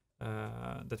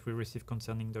that we receive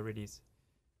concerning the release.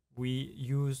 We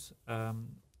use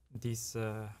this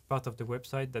part of the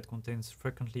website that contains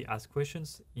frequently asked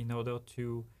questions in order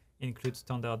to include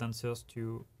standard answers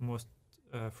to most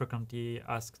frequently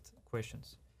asked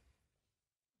questions.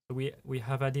 So we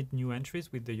have added new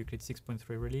entries with the Euclid 6.3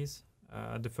 release.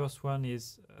 The first one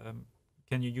is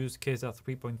can you use Kaiser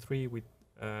 3.3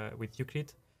 with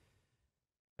Euclid?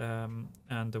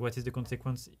 And what is the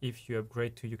consequence if you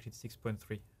upgrade to Euclid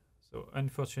 6.3? So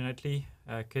unfortunately,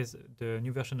 the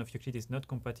new version of Euclid is not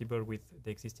compatible with the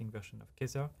existing version of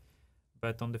Kaiser.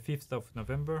 But on the 5th of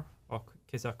November, our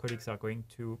Kaiser colleagues are going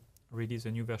to release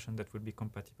a new version that will be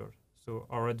compatible. So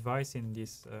our advice in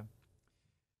this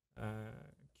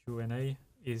Q&A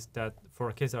is that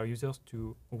for Kaiser users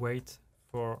to wait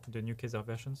for the new Kaiser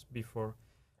versions before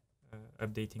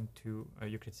updating to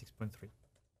Euclid 6.3.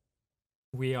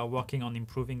 We are working on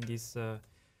improving this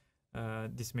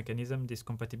this mechanism, this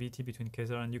compatibility between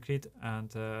Kaiser and Euclid,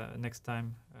 and next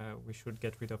time we should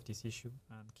get rid of this issue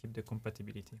and keep the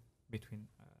compatibility between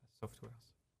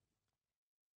softwares.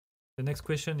 The next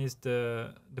question is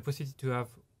the possibility to have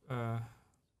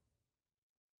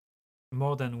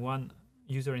more than one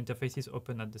user interfaces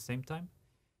open at the same time.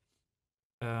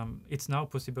 It's now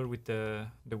possible with the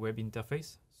web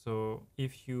interface. So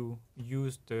if you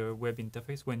use the web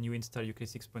interface when you install Euclid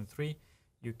 6.3,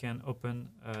 you can open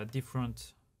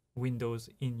different windows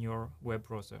in your web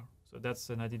browser. So that's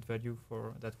an added value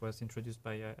that was introduced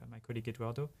by my colleague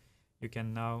Eduardo. You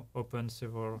can now open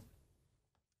several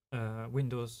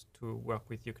windows to work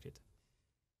with Euclid.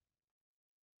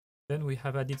 Then we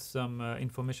have added some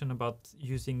information about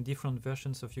using different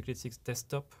versions of Euclid 6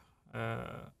 desktop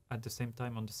at the same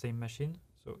time on the same machine.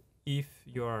 So if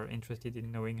you are interested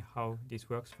in knowing how this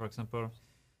works, for example,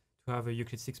 to have a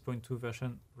Euclid 6.2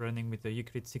 version running with the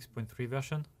Euclid 6.3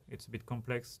 version, it's a bit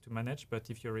complex to manage,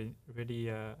 but if you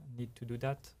really need to do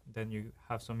that, then you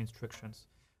have some instructions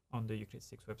on the Euclid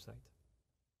 6 website.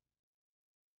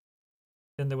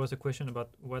 Then there was a question about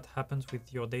what happens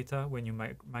with your data when you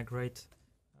migrate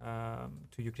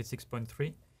to Euclid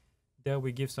 6.3. There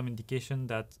we give some indication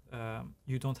that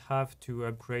you don't have to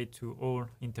upgrade to all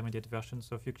intermediate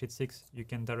versions of Euclid 6. You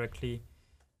can directly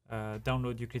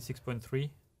download Euclid 6.3,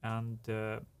 and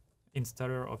the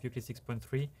installer of Euclid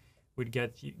 6.3 will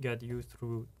get you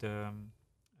through the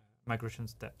migration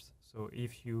steps. So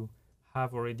if you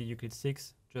have already Euclid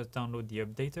 6, just download the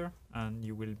updater and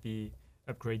you will be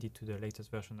upgraded to the latest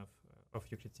version of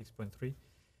Euclid 6.3.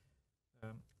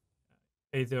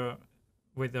 Either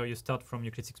whether you start from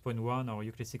Euclid 6.1 or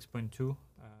Euclid 6.2,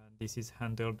 this is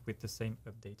handled with the same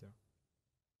updater.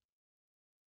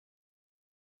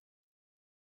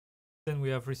 Then we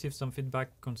have received some feedback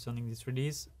concerning this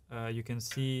release. You can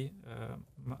see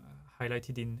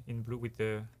highlighted in blue with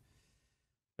the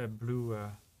blue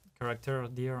character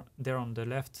there on the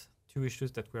left, 2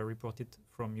 issues that were reported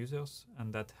from users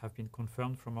and that have been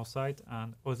confirmed from our side,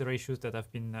 and other issues that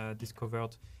have been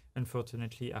discovered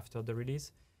unfortunately after the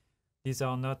release. These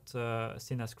are not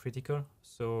seen as critical,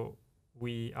 so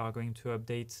we are going to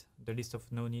update the list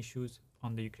of known issues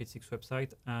on the Euclid 6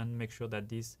 website and make sure that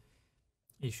these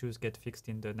issues get fixed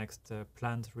in the next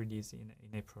planned release in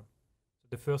April. So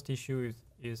the first issue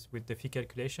is with the fee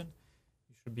calculation.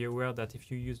 You should be aware that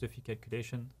if you use the fee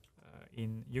calculation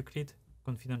in Euclid,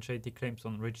 confidentiality claims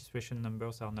on registration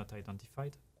numbers are not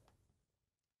identified.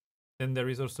 Then there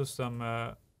is also some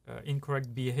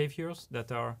incorrect behaviors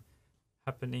that are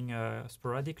happening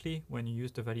sporadically when you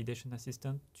use the validation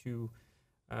assistant to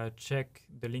check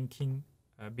the linking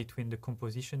between the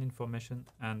composition information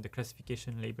and the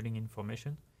classification labeling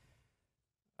information.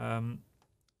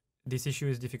 This issue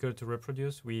is difficult to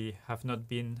reproduce. We have not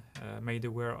been made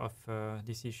aware of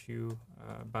this issue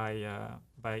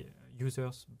by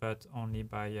users, but only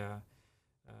by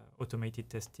automated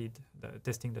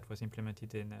testing that was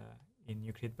implemented in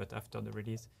Euclid, but after the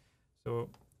release. So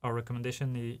our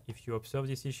recommendation, if you observe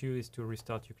this issue, is to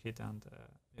restart Euclid, and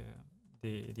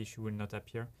the issue will not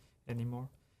appear anymore.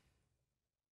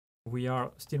 We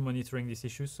are still monitoring this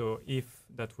issue, so if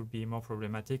that would be more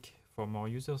problematic for more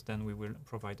users, then we will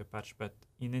provide a patch. But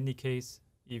in any case,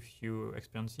 if you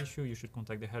experience issue, you should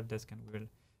contact the help desk and we will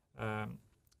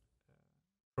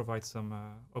provide some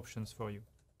options for you.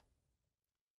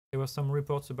 There were some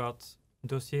reports about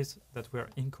dossiers that were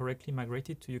incorrectly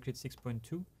migrated to Euclid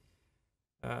 6.2.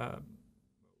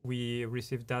 We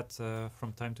received that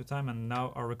from time to time, and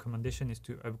now our recommendation is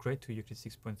to upgrade to Euclid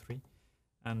 6.3,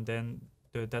 and then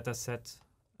the data set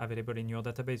available in your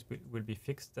database will be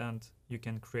fixed, and you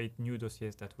can create new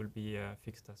dossiers that will be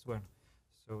fixed as well.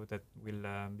 So that will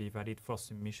be valid for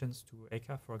submissions to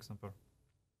ECHA, for example.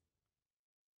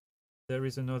 There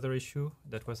is another issue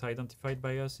that was identified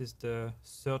by us, is the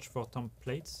search for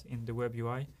templates in the web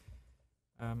UI.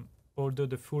 Although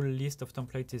the full list of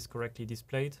templates is correctly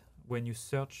displayed, when you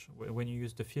search, when you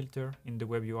use the filter in the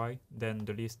web UI, then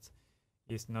the list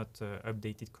is not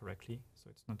updated correctly, so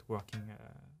it's not working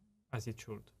as it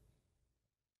should.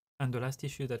 And the last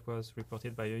issue that was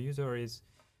reported by a user is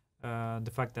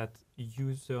the fact that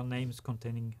usernames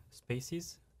containing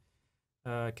spaces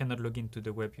cannot log into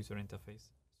the web user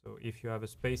interface. So if you have a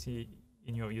space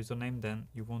in your username, then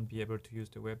you won't be able to use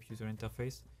the web user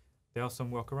interface. There are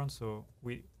some workarounds, so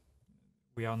we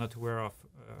are not aware of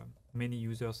many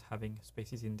users having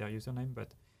spaces in their username,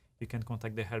 but you can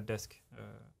contact the help desk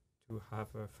to have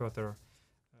further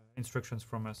instructions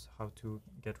from us how to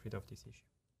get rid of this issue.